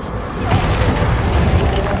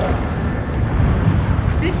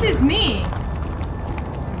 This is me.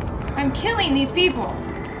 I'm killing these people.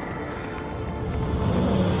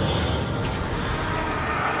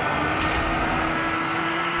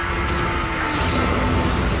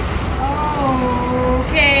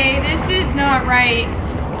 Okay, this is not right.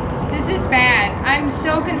 This is bad. I'm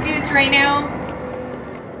so confused right now.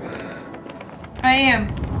 I am.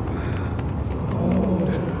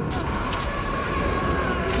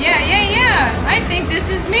 Yeah. I think this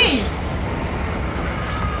is me.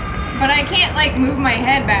 But I can't like move my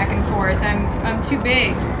head back and forth. I'm too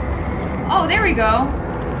big. Oh, there we go.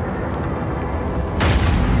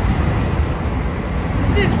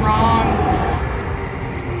 This is wrong.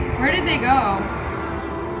 Where did they go?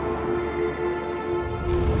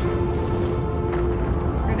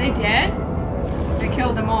 Are they dead? I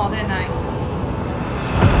killed them all, didn't I?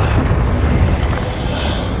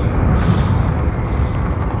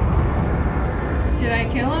 Did I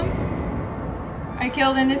kill him? I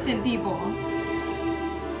killed innocent people.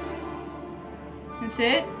 That's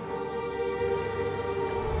it?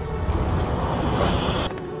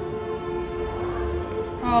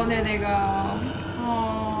 Oh, there they go.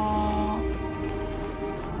 Oh.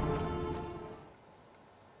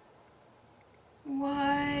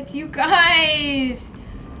 What? You guys!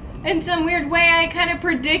 In some weird way, I kind of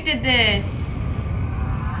predicted this.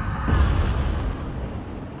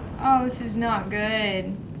 Oh, this is not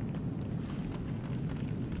good.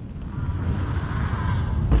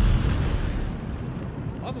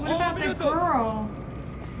 What about the girl?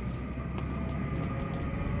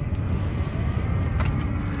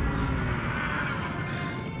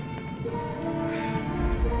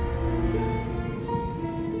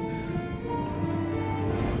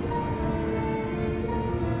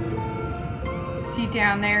 Is he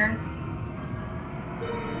down there?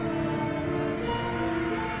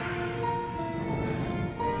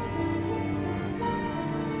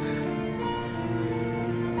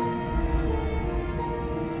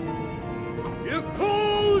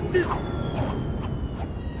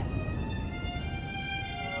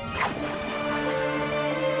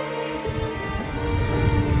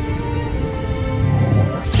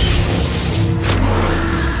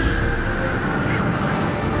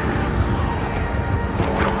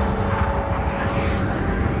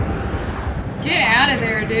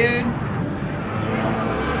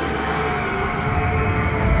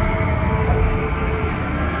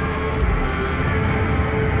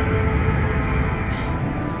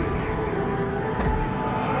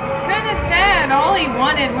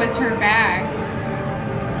 Was her bag.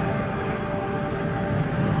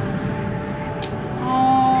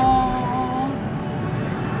 Oh.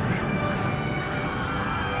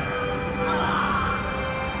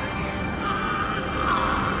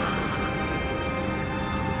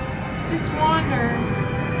 Let's just wander.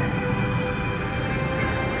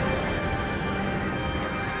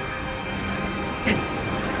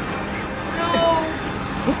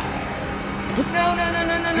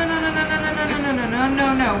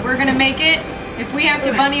 No, we're gonna make it. If we have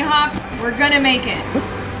to bunny hop, we're gonna make it.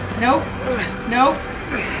 Nope.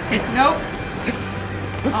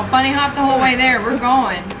 I'll bunny hop the whole way there. We're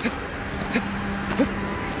going.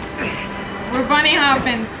 We're bunny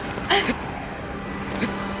hopping.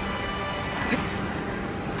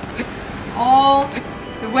 All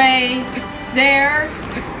the way there.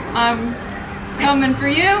 I'm coming for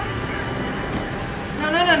you.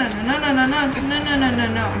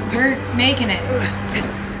 No. We're making it.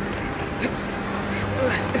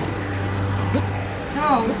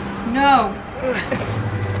 No.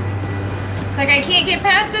 It's like I can't get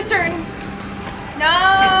past a certain... No!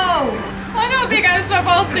 I don't think I'm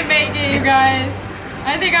supposed to make it, you guys.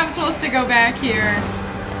 I think I'm supposed to go back here.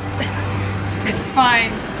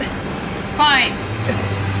 Fine.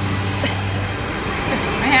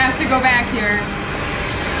 I have to go back here.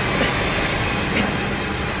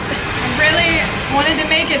 Really wanted to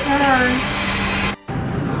make it to her.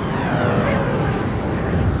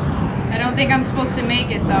 I don't think I'm supposed to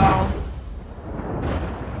make it though.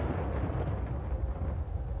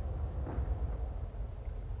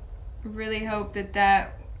 I really hope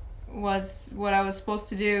that was what I was supposed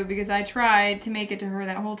to do because I tried to make it to her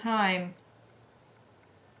that whole time.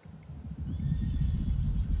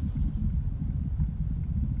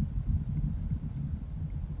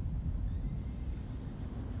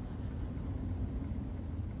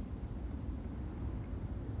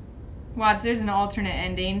 Watch, there's an alternate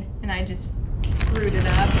ending, and I just screwed it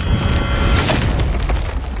up.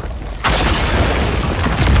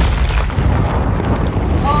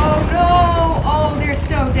 Oh no! Oh, they're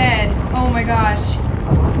so dead. Oh my gosh.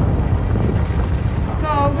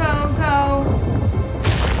 Go, go, go.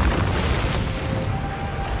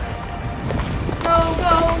 Go,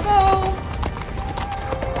 go, go.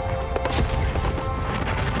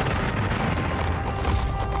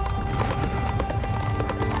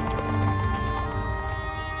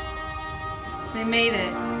 They made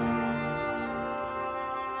it.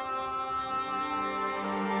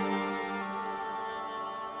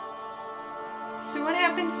 So what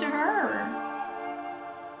happens to her?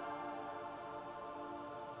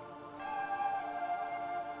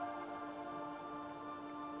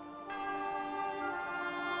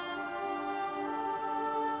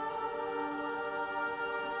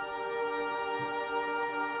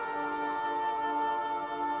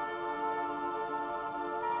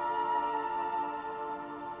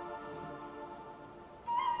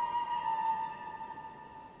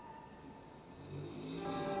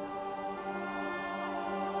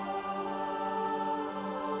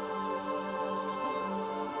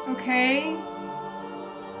 Okay.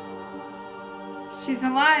 She's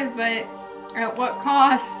alive, but at what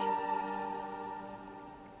cost?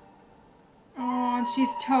 Oh, and she's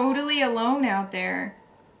totally alone out there.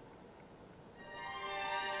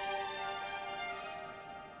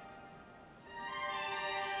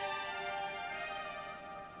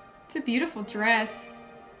 It's a beautiful dress.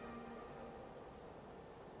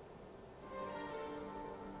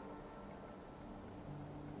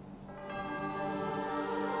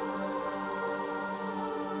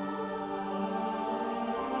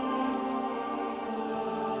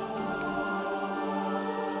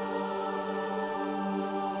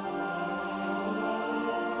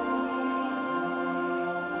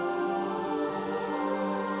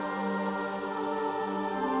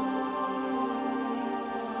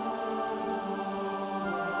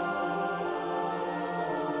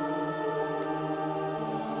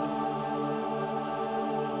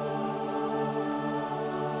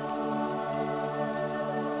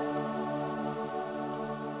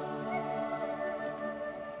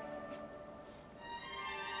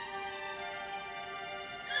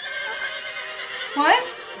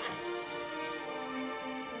 What?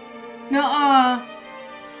 Nuh-uh.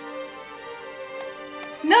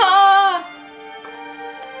 Nuh-uh.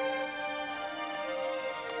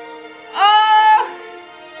 Oh!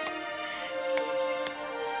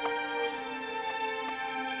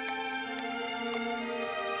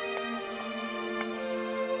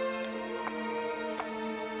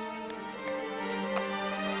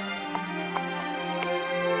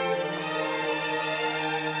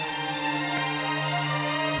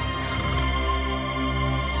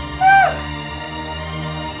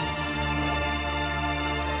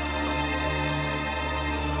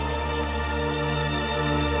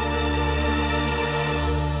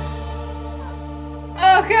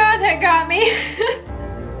 Oh god, that got me.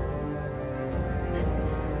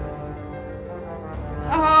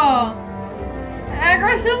 Oh,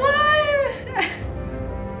 Agro's alive.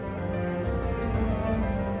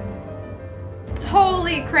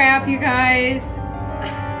 Holy crap, you guys.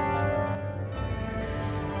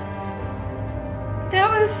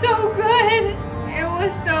 That was so good. It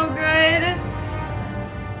was so good.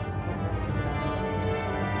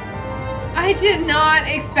 I did not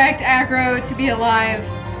expect Agro to be alive.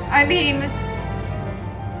 I mean,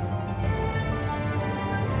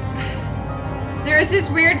 there was this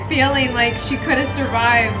weird feeling like she could have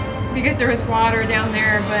survived because there was water down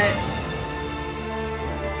there, but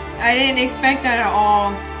I didn't expect that at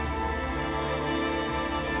all.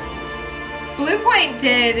 Blue Point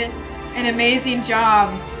did an amazing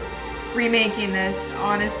job remaking this,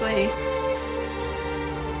 honestly.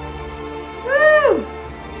 Woo!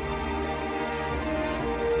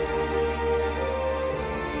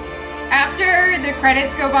 After the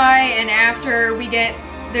credits go by and after we get,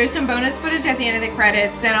 there's some bonus footage at the end of the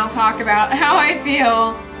credits, then I'll talk about how I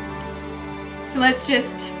feel. So let's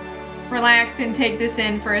just relax and take this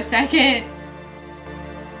in for a second.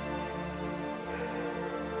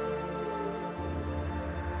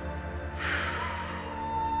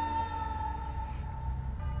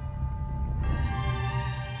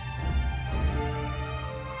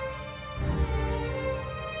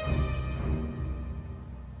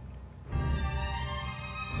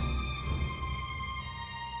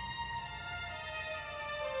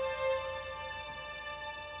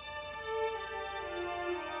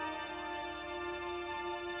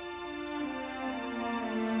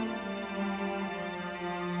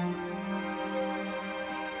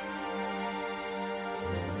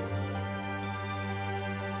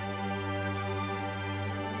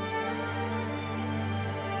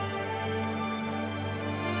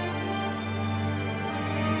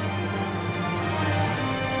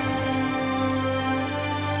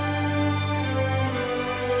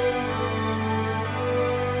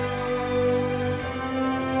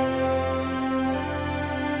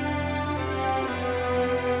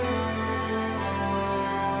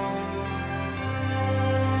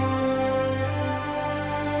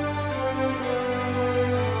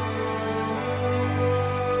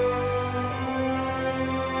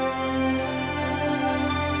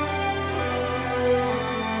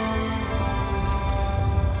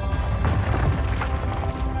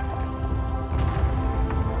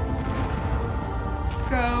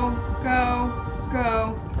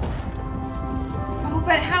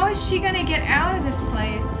 But how is she gonna get out of this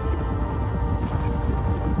place?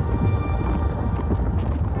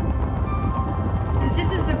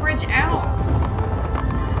 This is the bridge out.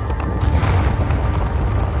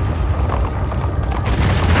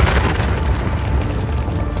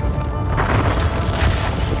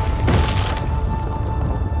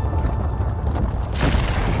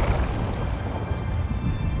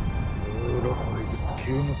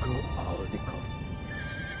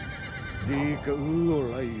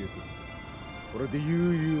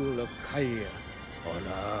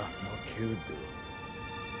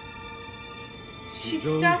 She's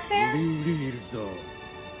stuck there?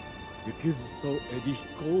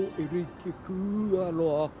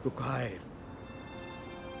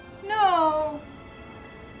 No.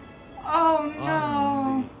 Oh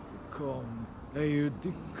no.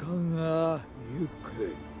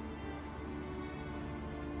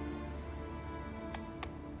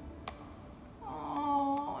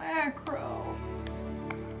 Oh, Acro.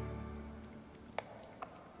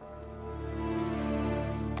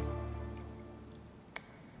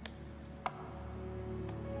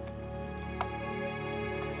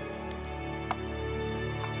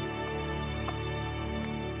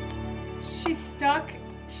 She's stuck.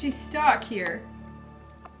 She's stuck here.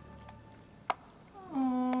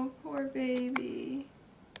 Oh, poor baby.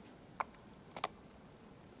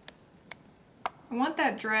 I want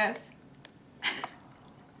that dress.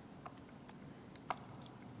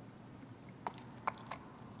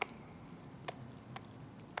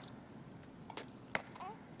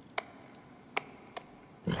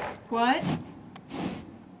 What?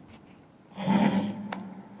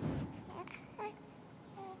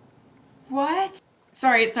 What?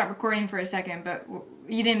 Sorry, it stopped recording for a second, but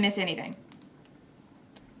you didn't miss anything.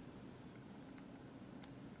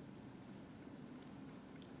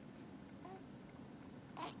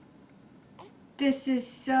 This is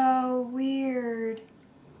so weird.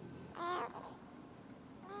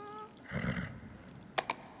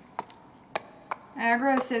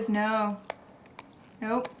 Aggro says no.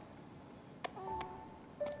 Nope.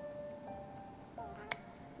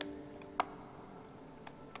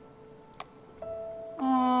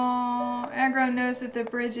 Oh, Aggro knows that the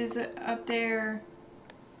bridge is up there.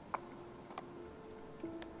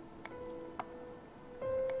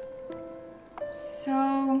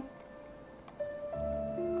 So,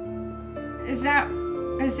 is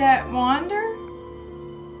that Wander?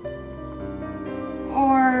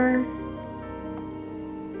 Or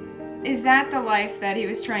is that the life that he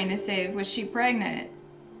was trying to save? Was she pregnant?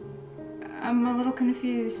 I'm a little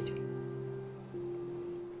confused.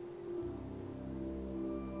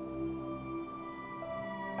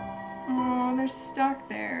 Oh, they're stuck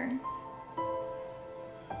there.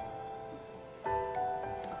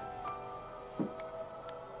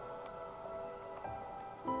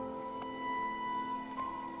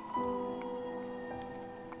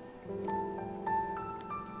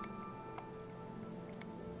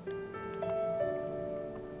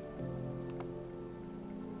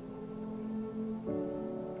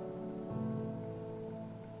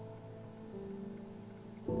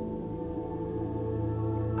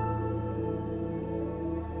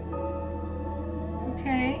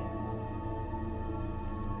 Okay.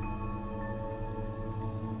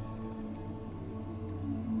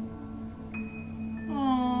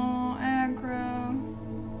 Oh, Aggro.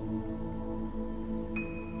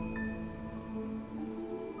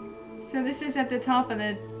 So this is at the top of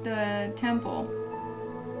the temple.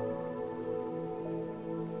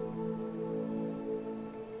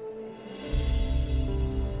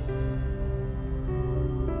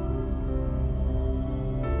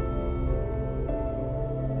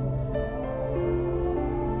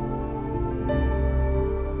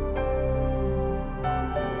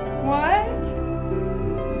 What?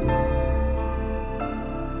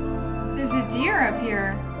 There's a deer up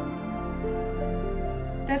here.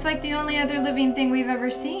 That's like the only other living thing we've ever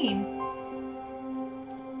seen.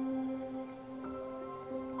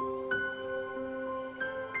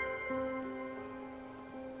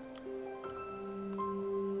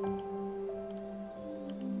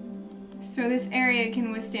 So this area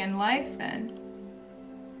can withstand life then.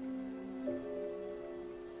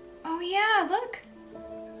 Oh yeah, look!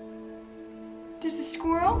 There's a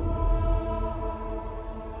squirrel.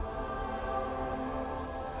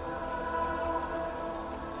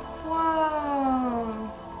 Whoa.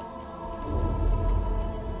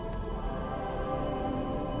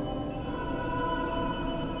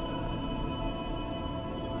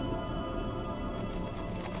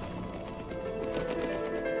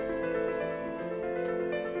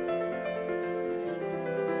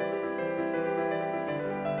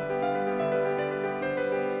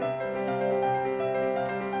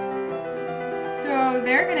 So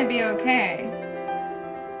they're gonna be okay.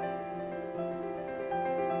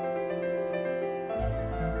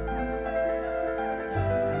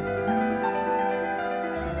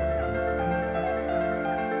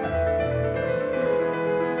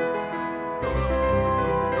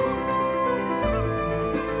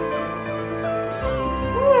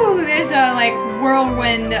 Woo, there's a like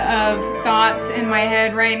whirlwind of thoughts in my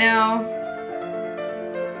head right now.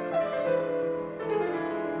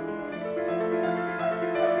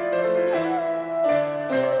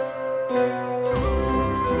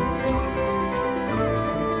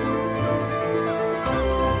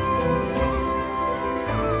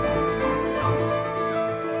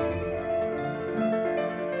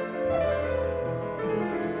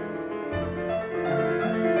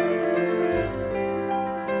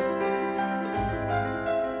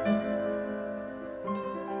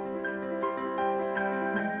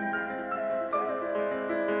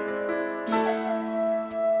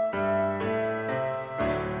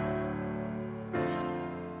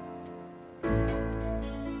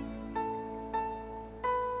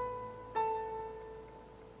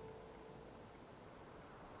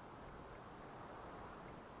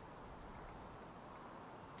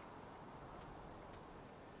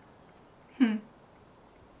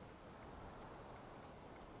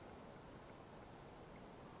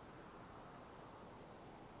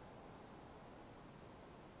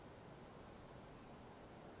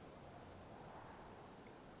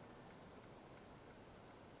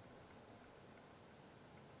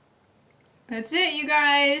 That's it, you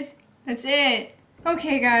guys. That's it.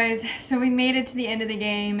 Okay, guys, so we made it to the end of the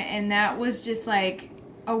game, and that was just like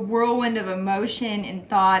a whirlwind of emotion and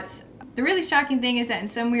thoughts. The really shocking thing is that in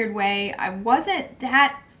some weird way, I wasn't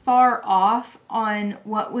that far off on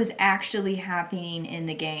what was actually happening in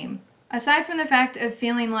the game. Aside from the fact of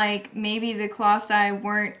feeling like maybe the Colossi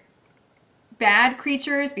weren't bad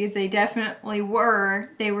creatures, because they definitely were,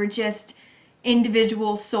 they were just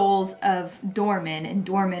individual souls of Dorman, and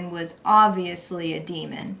Dorman was obviously a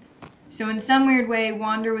demon. So in some weird way,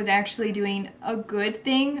 Wander was actually doing a good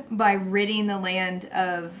thing by ridding the land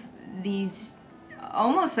of these,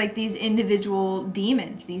 almost like these individual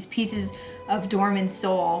demons, these pieces of Dorman's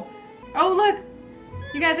soul. Oh look,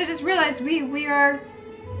 you guys, I just realized we're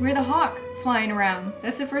the hawk flying around.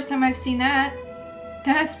 That's the first time I've seen that.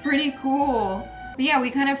 That's pretty cool. But yeah,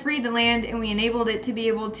 we kind of freed the land and we enabled it to be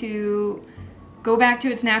able to go back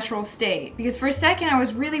to its natural state. Because for a second I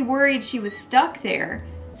was really worried she was stuck there.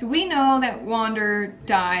 So we know that Wander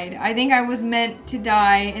died. I think I was meant to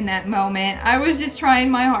die in that moment. I was just trying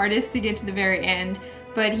my hardest to get to the very end,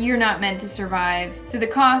 but you're not meant to survive. So the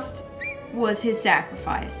cost was his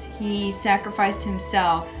sacrifice. He sacrificed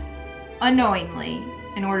himself unknowingly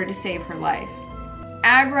in order to save her life.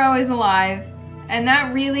 Agro is alive, and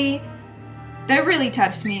that really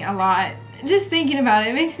touched me a lot. Just thinking about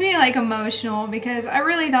it makes me like emotional because I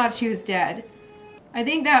really thought she was dead. I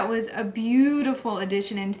think that was a beautiful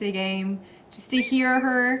addition into the game, just to hear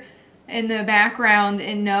her in the background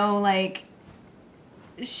and know like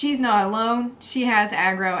she's not alone. She has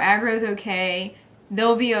Agro. Agro's okay.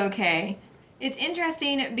 They'll be okay. It's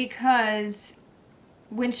interesting because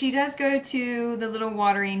when she does go to the little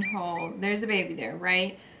watering hole, there's the baby there,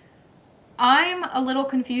 right? I'm a little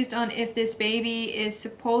confused on if this baby is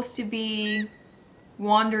supposed to be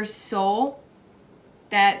Wander's soul,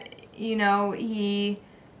 that, you know, he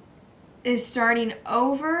is starting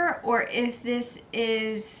over, or if this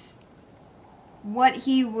is what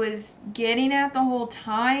he was getting at the whole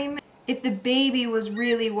time, if the baby was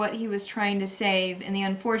really what he was trying to save. And the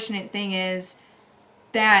unfortunate thing is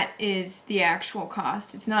that is the actual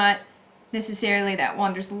cost. It's not necessarily that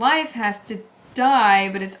Wander's life has to die,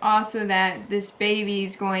 but it's also that this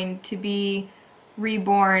baby's going to be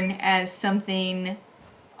reborn as something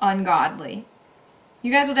ungodly.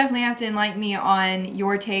 You guys will definitely have to enlighten me on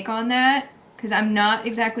your take on that, because I'm not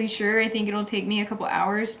exactly sure. I think it'll take me a couple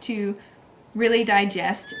hours to really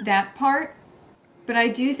digest that part. But I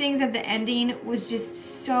do think that the ending was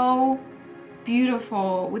just so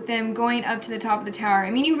beautiful with them going up to the top of the tower.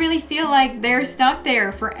 I mean, you really feel like they're stuck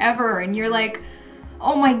there forever, and you're like,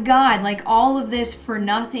 oh my god, like all of this for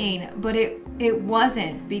nothing. But it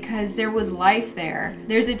wasn't, because there was life there.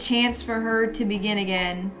 There's a chance for her to begin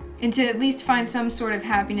again and to at least find some sort of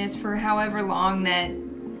happiness for however long that,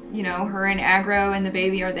 you know, her and Agro and the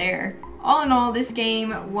baby are there. All in all, this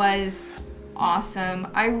game was awesome.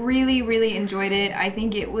 I really, really enjoyed it. I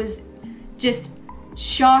think it was just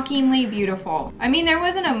shockingly beautiful. I mean, there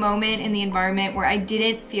wasn't a moment in the environment where I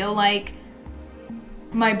didn't feel like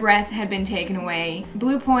my breath had been taken away.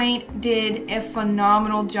 Blue Point did a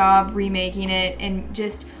phenomenal job remaking it, and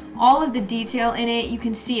just all of the detail in it, you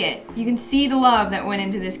can see it. You can see the love that went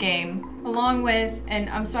into this game. Along with, and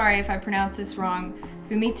I'm sorry if I pronounce this wrong,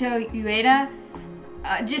 Fumito Ueda,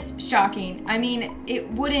 just shocking. I mean, it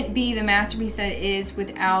wouldn't be the masterpiece that it is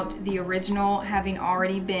without the original having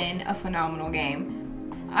already been a phenomenal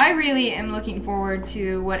game. I really am looking forward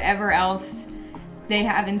to whatever else they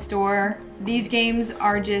have in store. These games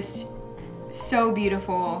are just so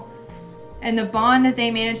beautiful. And the bond that they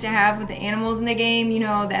managed to have with the animals in the game, you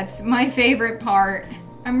know, that's my favorite part.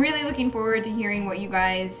 I'm really looking forward to hearing what you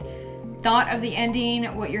guys thought of the ending,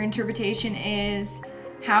 what your interpretation is.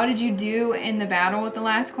 How did you do in the battle with the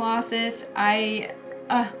last Colossus? I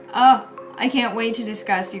can't wait to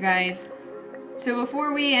discuss, you guys. So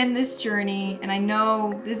before we end this journey, and I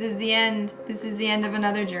know this is the end of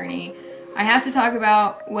another journey, I have to talk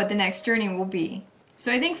about what the next journey will be.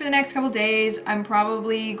 So I think for the next couple days, I'm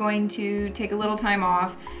probably going to take a little time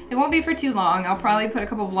off. It won't be for too long. I'll probably put a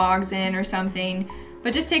couple vlogs in or something,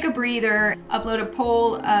 but just take a breather, upload a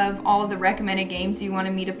poll of all of the recommended games you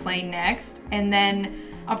wanted me to play next, and then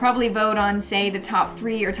I'll probably vote on, say, the top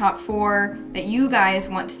 3 or top 4 that you guys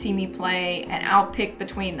want to see me play, and I'll pick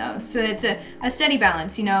between those. So it's a steady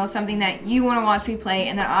balance, you know, something that you want to watch me play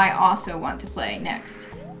and that I also want to play next.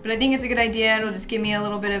 But I think it's a good idea. It'll just give me a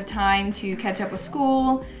little bit of time to catch up with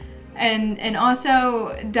school and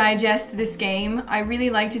also digest this game. I really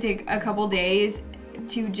like to take a couple days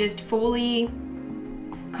to just fully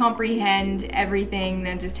comprehend everything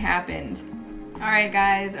that just happened. Alright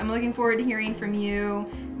guys, I'm looking forward to hearing from you.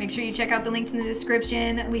 Make sure you check out the links in the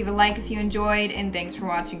description, leave a like if you enjoyed, and thanks for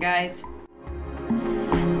watching guys.